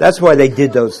 See, that's why they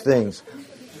did those things.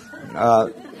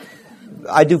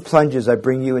 I do plunges. I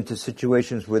bring you into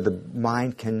situations where the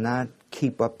mind cannot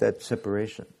keep up that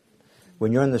separation.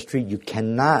 When you're on the street, you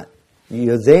cannot.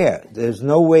 You're there. There's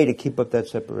no way to keep up that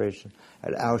separation.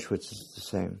 At Auschwitz, it's the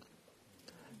same.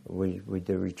 We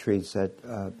did retreats at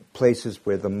places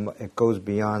where it goes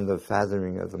beyond the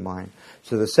fathoming of the mind.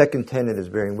 So the second tenet is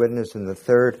bearing witness, and the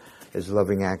third is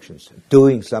loving actions,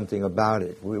 doing something about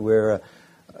it. The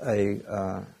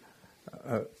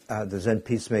Zen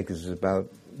Peacemakers is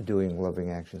about doing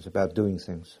loving actions, about doing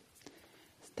things.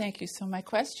 Thank you. So my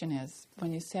question is,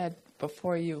 when you said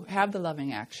before you have the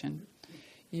loving action,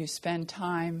 you spend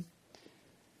time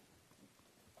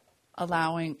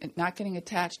allowing, not getting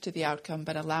attached to the outcome,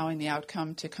 but allowing the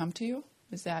outcome to come to you?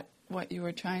 Is that what you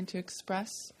were trying to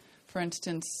express? For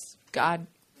instance, God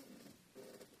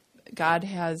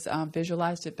has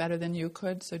visualized it better than you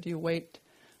could, so do you wait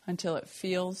until it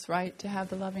feels right to have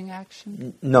the loving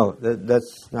action? No,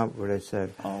 that's not what I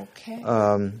said. Okay.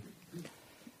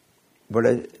 But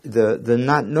the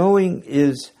not knowing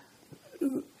is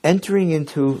entering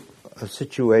into a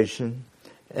situation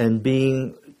and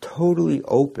being totally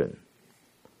open,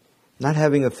 not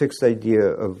having a fixed idea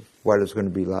of what is going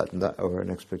to be or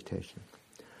an expectation.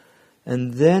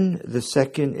 And then the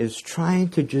second is trying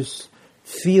to just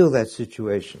feel that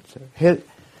situation. So here's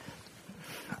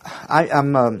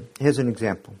an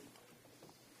example.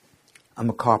 I'm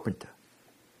a carpenter.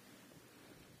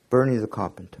 Bernie the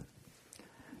carpenter.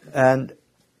 And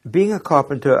being a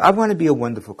carpenter, I want to be a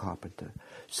wonderful carpenter.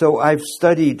 So I've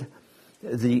studied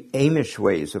the Amish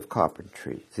ways of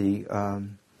carpentry.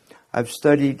 I've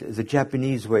studied the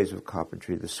Japanese ways of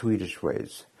carpentry, the Swedish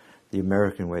ways, the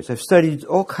American ways. I've studied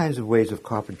all kinds of ways of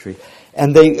carpentry,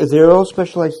 and they're all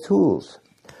specialized tools.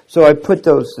 So I put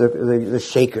the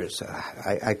shakers.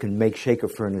 I can make shaker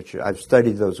furniture. I've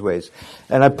studied those ways,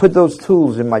 and I put those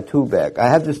tools in my tool bag. I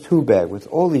have this tool bag with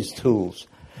all these tools,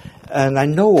 and I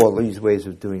know all these ways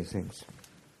of doing things.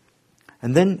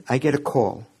 And then I get a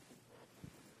call.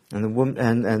 And the woman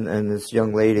and this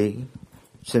young lady,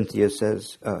 Cynthia,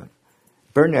 says,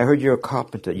 "Bernie, I heard you're a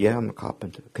carpenter." "Yeah, I'm a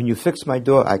carpenter." "Can you fix my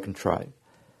door?" "I can try."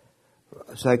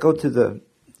 So I go to the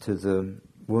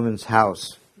woman's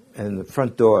house, and the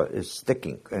front door is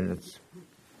sticking, and it's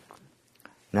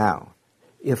now.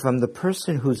 If I'm the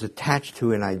person who's attached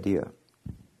to an idea,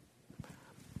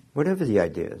 whatever the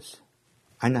idea is,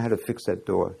 I know how to fix that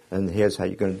door, and here's how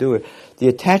you're going to do it. The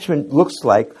attachment looks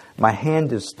like my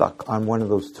hand is stuck on one of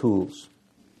those tools.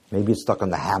 Maybe it's stuck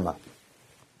on the hammer.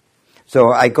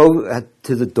 So I go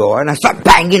to the door, and I start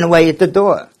banging away at the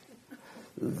door.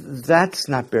 That's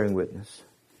not bearing witness.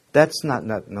 That's not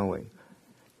knowing.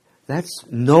 That's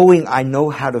knowing I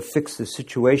know how to fix the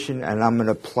situation, and I'm going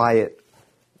to apply it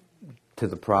to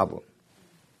the problem.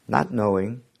 Not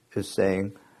knowing is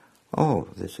saying, "Oh,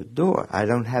 there's a door. I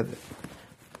don't have it.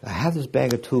 I have this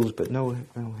bag of tools, but no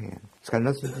hand. It's got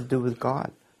nothing to do with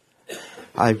God.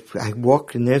 I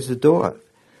walk, and there's the door.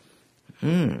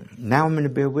 Now I'm going to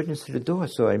bear witness to the door,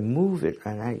 so I move it,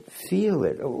 and I feel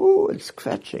it. Oh, it's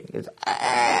scratching. It's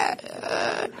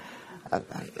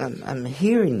I'm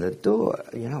hearing the door.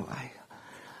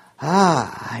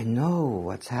 I know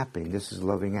what's happening. This is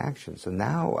loving action. So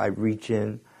now I reach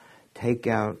in, take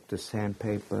out the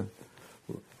sandpaper,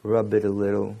 rub it a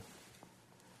little.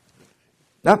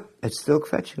 Nope, it's still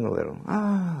fetching a little.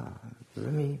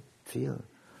 Let me feel it.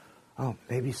 Oh,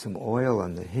 maybe some oil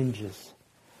on the hinges.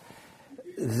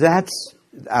 That's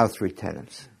our three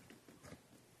tenets.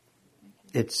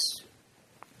 It's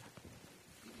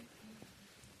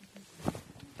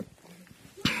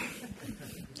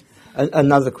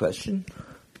another question.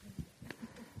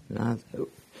 Another. Do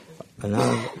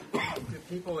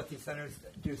people at these centers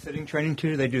do sitting training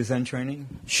too? Do they do Zen training?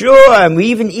 Sure, and we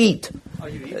even eat.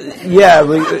 Yeah,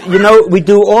 we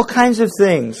do all kinds of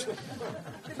things.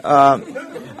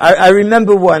 I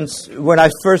remember once when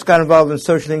I first got involved in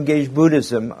Socially Engaged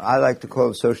Buddhism. I like to call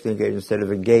it socially engaged instead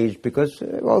of engaged because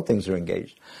all things are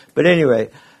engaged. But anyway,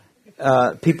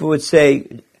 people would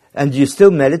say, "And do you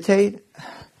still meditate?"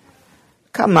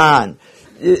 Come on.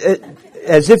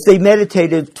 As if they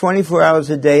meditated 24 hours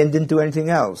a day and didn't do anything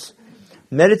else.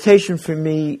 Meditation for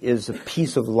me is a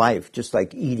piece of life, just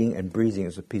like eating and breathing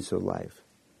is a piece of life.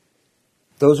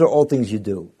 Those are all things you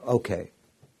do. Okay.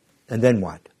 And then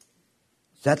what?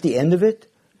 Is that the end of it?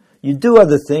 You do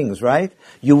other things, right?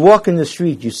 You walk in the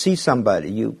street, you see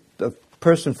somebody, a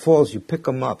person falls, you pick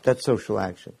them up. That's social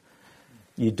action.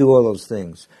 You do all those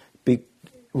things.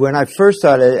 When I first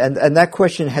started, and that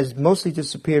question has mostly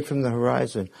disappeared from the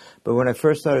horizon, but when I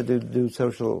first started to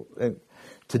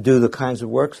do the kinds of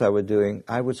works I was doing,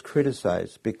 I was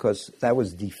criticized because that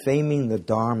was defaming the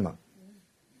Dharma.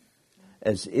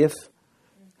 As if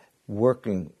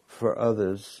working for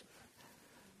others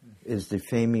is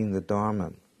defaming the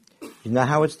Dharma. You know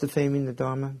how it's defaming the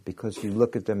Dharma? Because you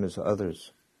look at them as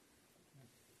others.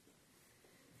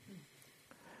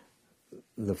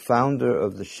 The founder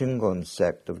of the Shingon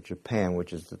sect of Japan,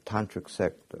 which is the tantric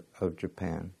sect of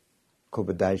Japan,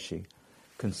 Kobadaishi,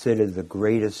 considered the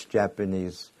greatest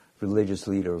Japanese religious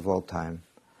leader of all time,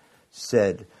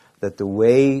 said that the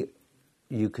way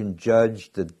you can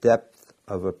judge the depth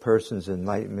of a person's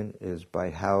enlightenment is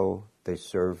by how they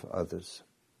serve others.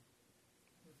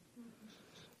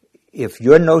 If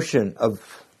your notion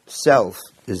of self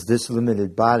is this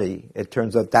limited body, it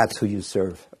turns out that's who you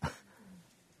serve.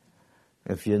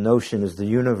 If your notion is the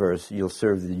universe, you'll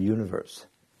serve the universe.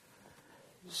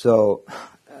 So,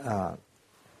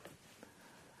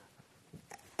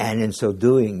 and in so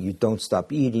doing, you don't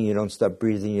stop eating, you don't stop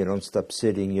breathing, you don't stop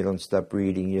sitting, you don't stop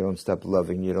reading, you don't stop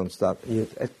loving, you don't stop...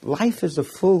 life is a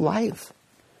full life.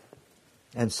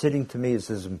 And sitting to me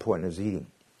is as important as eating.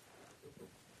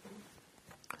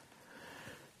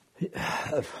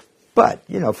 But,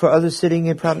 for others sitting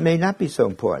it probably may not be so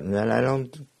important, and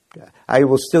I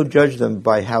will still judge them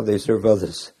by how they serve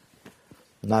others,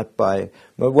 not by...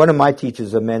 But one of my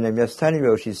teachers, a man named Yasutani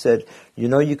Roshi, said,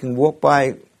 you can walk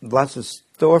by lots of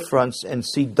storefronts and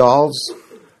see dolls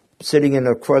sitting in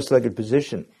a cross-legged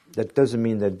position. That doesn't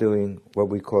mean they're doing what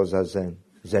we call Zazen,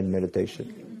 Zen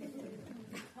meditation.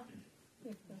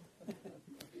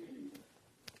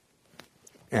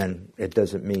 And it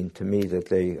doesn't mean to me that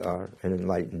they are an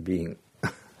enlightened being.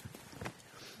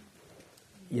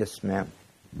 Yes, ma'am.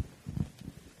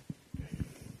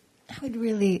 I would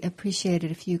really appreciate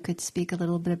it if you could speak a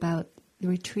little bit about the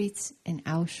retreats in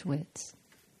Auschwitz.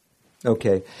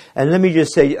 Okay. And let me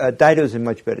just say, Daido's in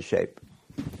much better shape.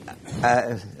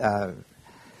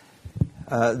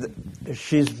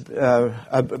 She's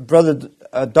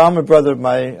a Dharma brother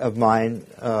of mine,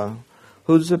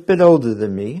 who's a bit older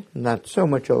than me. Not so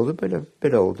much older, but a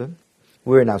bit older.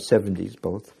 We're in our 70s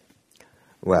both.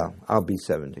 Well, I'll be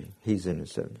 70. He's in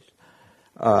his 70s.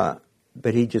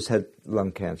 But he just had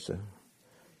lung cancer.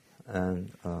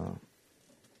 And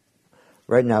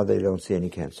right now they don't see any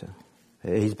cancer.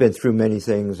 He's been through many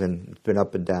things and been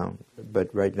up and down.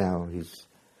 But right now he's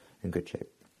in good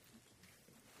shape.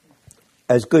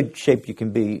 As good shape you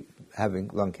can be having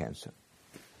lung cancer.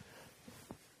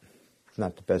 It's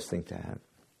not the best thing to have.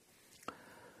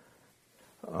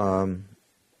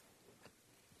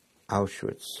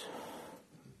 Auschwitz.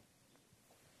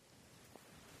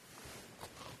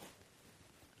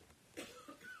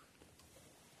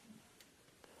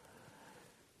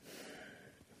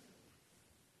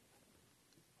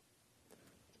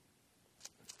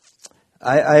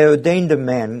 I ordained a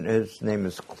man, his name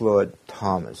is Claude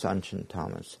Thomas, Anshin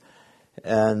Thomas.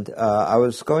 And I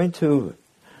was going to,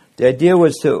 the idea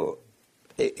was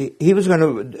he was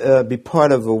going to be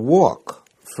part of a walk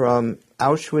from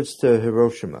Auschwitz to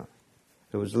Hiroshima.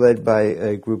 It was led by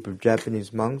a group of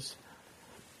Japanese monks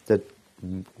that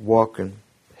walk and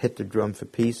hit the drum for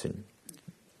peace and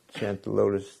chant the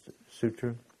Lotus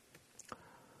Sutra.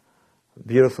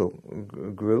 Beautiful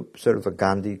group, sort of a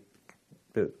Gandhi.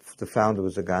 The founder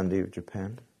was a Gandhi of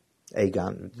Japan.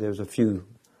 There's a few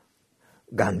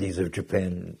Gandhis of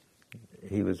Japan.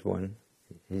 He was one.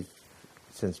 He's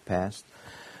since passed.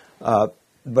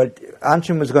 But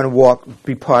Anshin was going to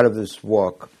be part of this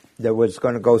walk that was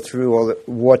going to go through all the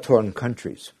war-torn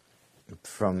countries,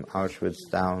 from Auschwitz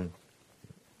down.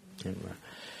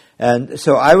 And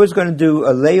so I was going to do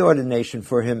a lay ordination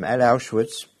for him at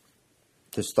Auschwitz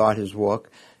to start his walk,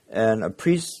 and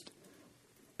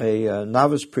a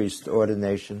novice priest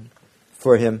ordination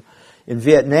for him in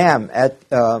Vietnam at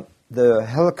the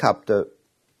helicopter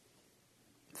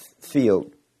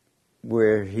field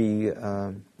where he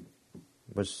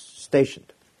was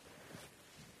stationed.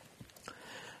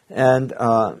 And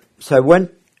so I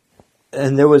went,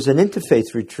 and there was an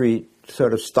interfaith retreat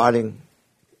sort of starting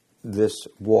this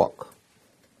walk.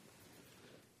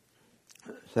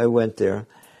 So I went there,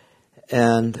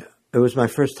 and it was my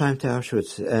first time to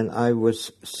Auschwitz, and I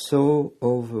was so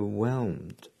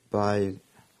overwhelmed by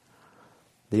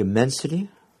the immensity.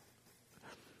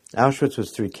 Auschwitz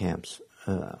was 3 camps.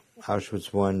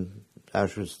 Auschwitz 1,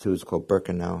 Auschwitz 2 is called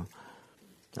Birkenau.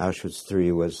 Auschwitz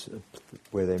 3 was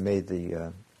where they made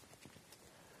the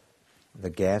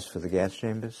gas for the gas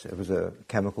chambers. It was a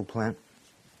chemical plant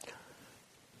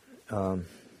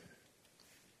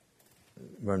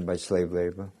run by slave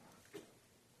labor.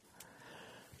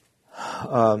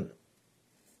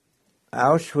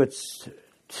 Auschwitz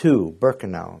 2,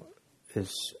 Birkenau,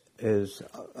 is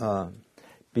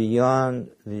beyond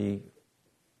the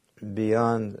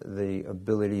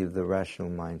ability of the rational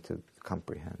mind to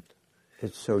comprehend.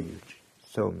 It's so huge,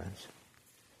 so immense.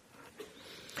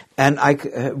 And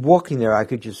walking there, I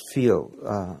could just feel.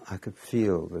 I could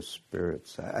feel the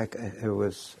spirits. It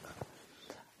was,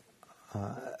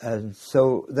 and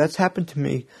so that's happened to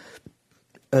me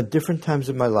at different times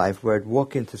in my life, where I'd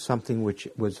walk into something which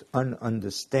was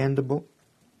ununderstandable,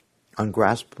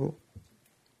 ungraspable,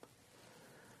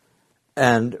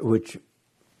 and which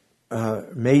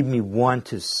made me want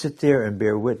to sit there and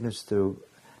bear witness to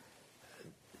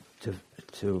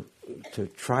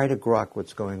try to grok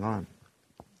what's going on.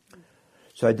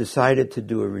 So I decided to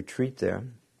do a retreat there,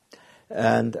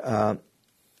 and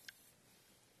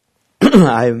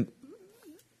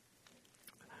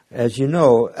as you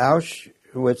know,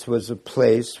 Auschwitz was a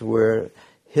place where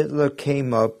Hitler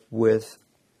came up with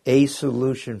a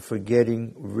solution for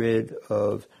getting rid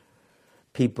of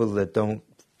people that don't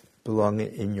belong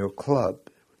in your club.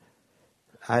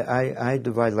 I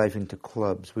divide life into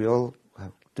clubs. We all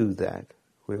do that.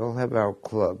 We all have our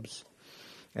clubs,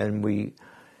 and we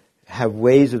have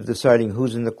ways of deciding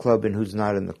who's in the club and who's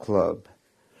not in the club.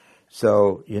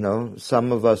 So,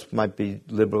 some of us might be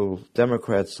liberal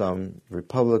Democrats, some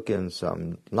Republicans,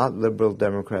 some not liberal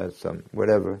Democrats, some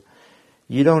whatever.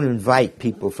 You don't invite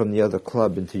people from the other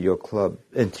club, into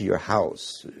your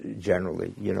house,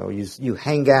 generally. You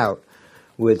hang out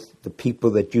with the people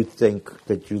that you think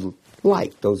that you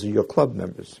like. Those are your club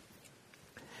members.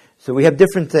 So we have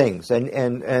different things, and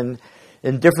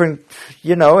in different,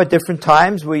 at different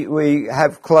times we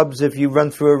have clubs. If you run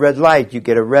through a red light, you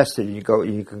get arrested.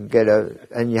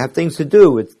 And you have things to do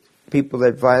with people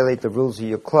that violate the rules of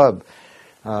your club.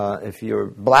 If you're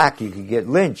black, you could get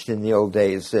lynched in the old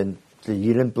days, and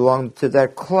you didn't belong to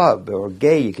that club. Or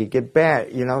gay, you could get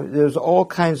banned. There's all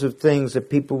kinds of things that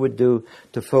people would do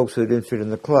to folks who didn't fit in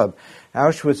the club.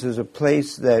 Auschwitz is a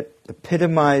place that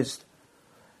epitomized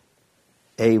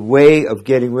a way of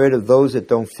getting rid of those that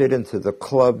don't fit into the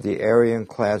club, the Aryan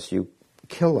class. You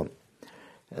kill them.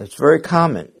 It's very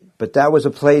common, but that was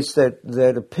a place that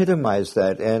epitomized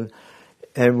that,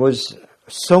 and was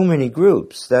so many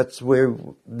groups. That's where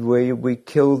we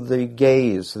killed the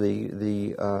gays,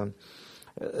 the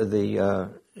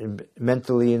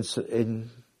mentally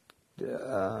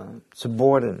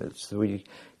subordinates. We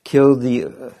killed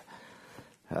the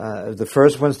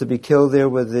first ones to be killed there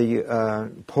were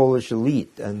the Polish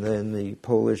elite, and then the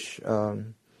Polish,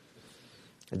 the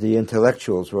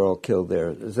intellectuals were all killed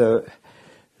there.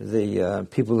 The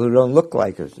people who don't look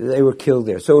like us, they were killed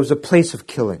there. So it was a place of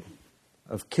killing,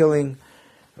 of getting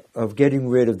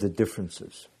rid of the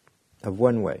differences, of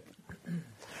one way.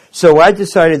 So I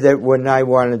decided that when I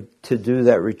wanted to do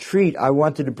that retreat, I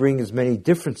wanted to bring as many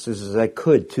differences as I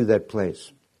could to that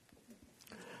place.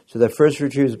 So that first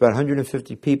retreat was about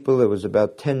 150 people. It was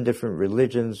about 10 different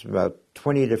religions, about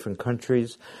 20 different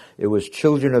countries. It was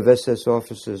children of SS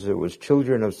officers. It was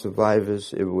children of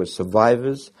survivors. It was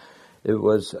survivors. It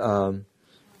was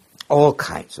all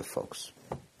kinds of folks.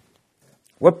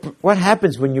 What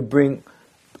happens when you bring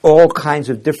all kinds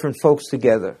of different folks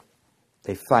together?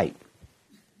 They fight.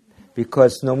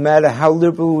 Because no matter how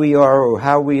liberal we are or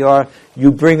how we are,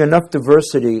 you bring enough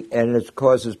diversity and it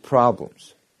causes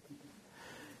problems.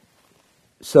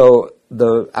 So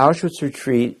the Auschwitz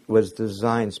retreat was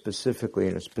designed specifically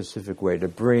in a specific way to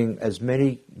bring as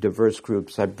many diverse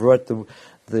groups. I brought the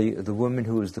woman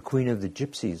who was the queen of the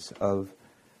gypsies of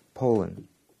Poland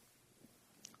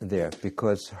there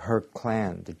because her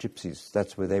clan, the gypsies,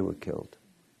 that's where they were killed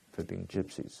for being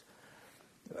gypsies.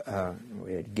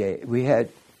 We had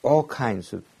all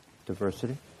kinds of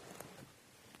diversity.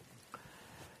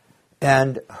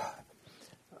 And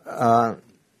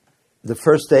the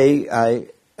first day,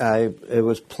 it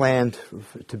was planned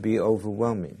to be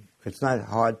overwhelming. It's not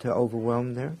hard to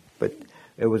overwhelm there, but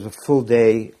it was a full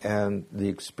day, and the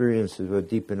experiences were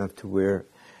deep enough to where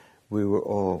we were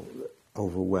all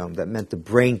overwhelmed. That meant the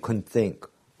brain couldn't think.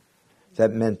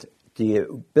 That meant the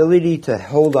ability to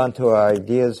hold on to our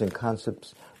ideas and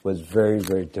concepts was very,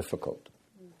 very difficult.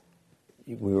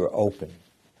 We were open.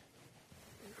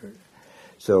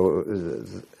 So,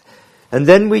 and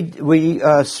then we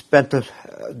spent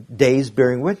days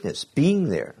bearing witness, being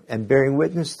there, and bearing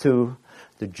witness to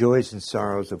the joys and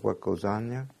sorrows of what goes on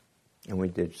there. And we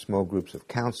did small groups of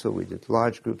counsel, we did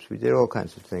large groups, we did all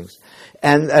kinds of things.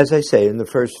 And as I say, in the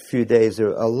first few days, a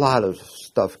lot of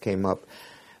stuff came up.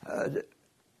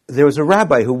 There was a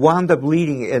rabbi who wound up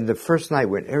leading, in the first night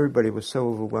when everybody was so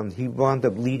overwhelmed, he wound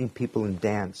up leading people in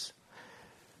dance.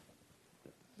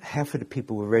 Half of the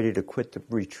people were ready to quit the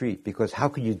retreat, because how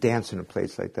could you dance in a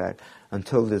place like that?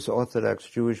 Until this Orthodox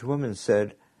Jewish woman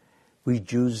said, "We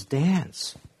Jews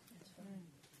dance."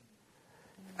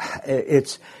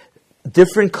 It's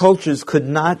different cultures could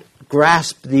not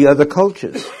grasp the other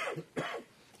cultures.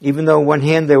 Even though on one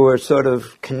hand they were sort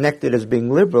of connected as being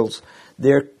liberals,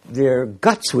 their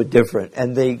guts were different,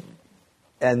 and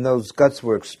those guts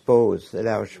were exposed at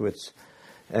Auschwitz.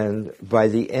 And by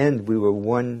the end, we were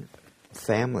one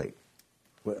family.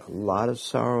 With a lot of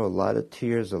sorrow, a lot of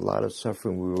tears, a lot of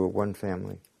suffering. We were one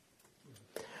family.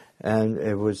 And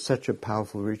it was such a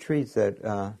powerful retreat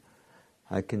that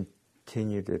I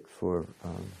continued it for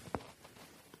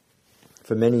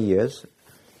many years.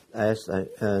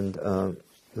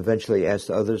 Eventually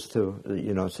asked others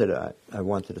to, said I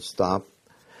wanted to stop.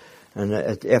 And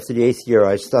after the 8th year,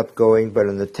 I stopped going. But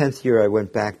in the 10th year, I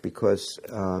went back because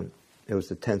it was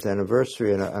the 10th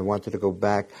anniversary, and I wanted to go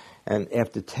back. And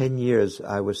after 10 years,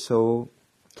 I was so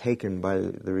taken by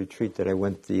the retreat that I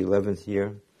went the 11th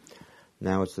year.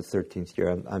 Now it's the 13th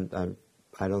year.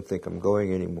 I don't think I'm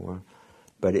going anymore.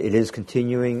 But it is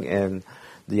continuing, and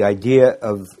the idea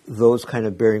of those kind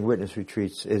of bearing witness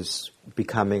retreats is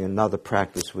becoming another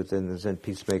practice within the Zen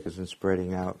peacemakers and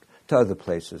spreading out to other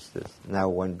places. There's now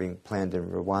one being planned in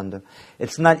Rwanda.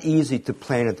 It's not easy to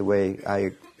plan it the way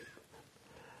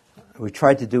we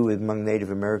tried to do it among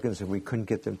Native Americans, and we couldn't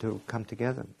get them to come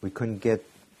together. We couldn't get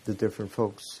the different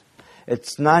folks.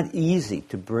 It's not easy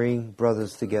to bring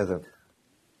brothers together.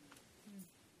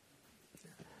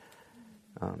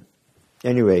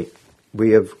 Anyway,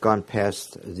 we have gone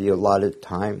past the allotted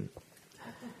time.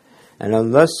 And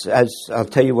I'll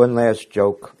tell you one last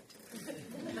joke,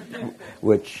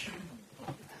 which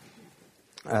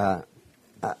I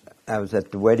was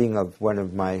at the wedding of one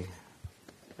of my,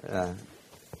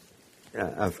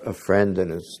 a friend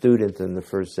and a student and the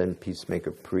first Zen peacemaker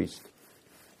priest.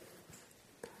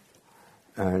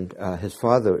 And his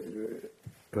father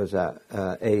was a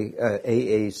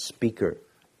AA speaker,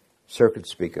 circuit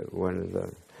speaker,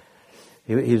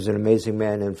 he was an amazing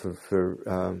man, and for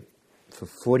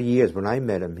 40 years, when I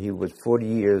met him, he was 40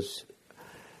 years,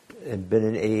 had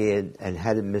been in AA and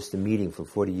hadn't missed a meeting for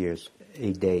 40 years,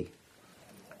 a day.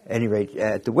 At any rate,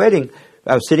 at the wedding,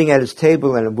 I was sitting at his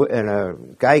table, and a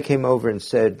guy came over and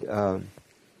said, the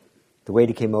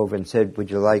waiter came over and said, would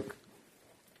you like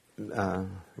a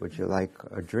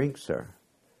drink, sir?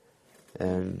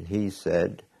 And he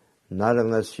said, not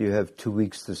unless you have 2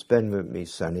 weeks to spend with me,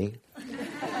 Sonny.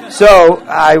 So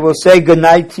I will say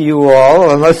goodnight to you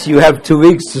all, unless you have 2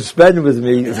 weeks to spend with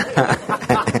me.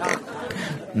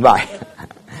 Bye.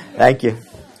 Thank you.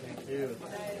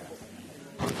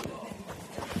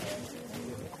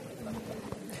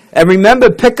 And remember,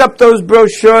 pick up those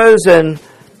brochures and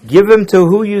give them to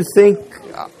who you think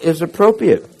is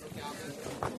appropriate.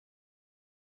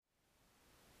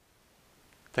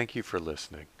 Thank you for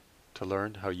listening. To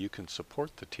learn how you can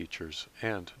support the teachers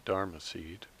and Dharma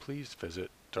Seed, please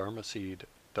visit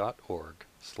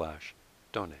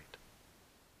dharmaseed.org/donate.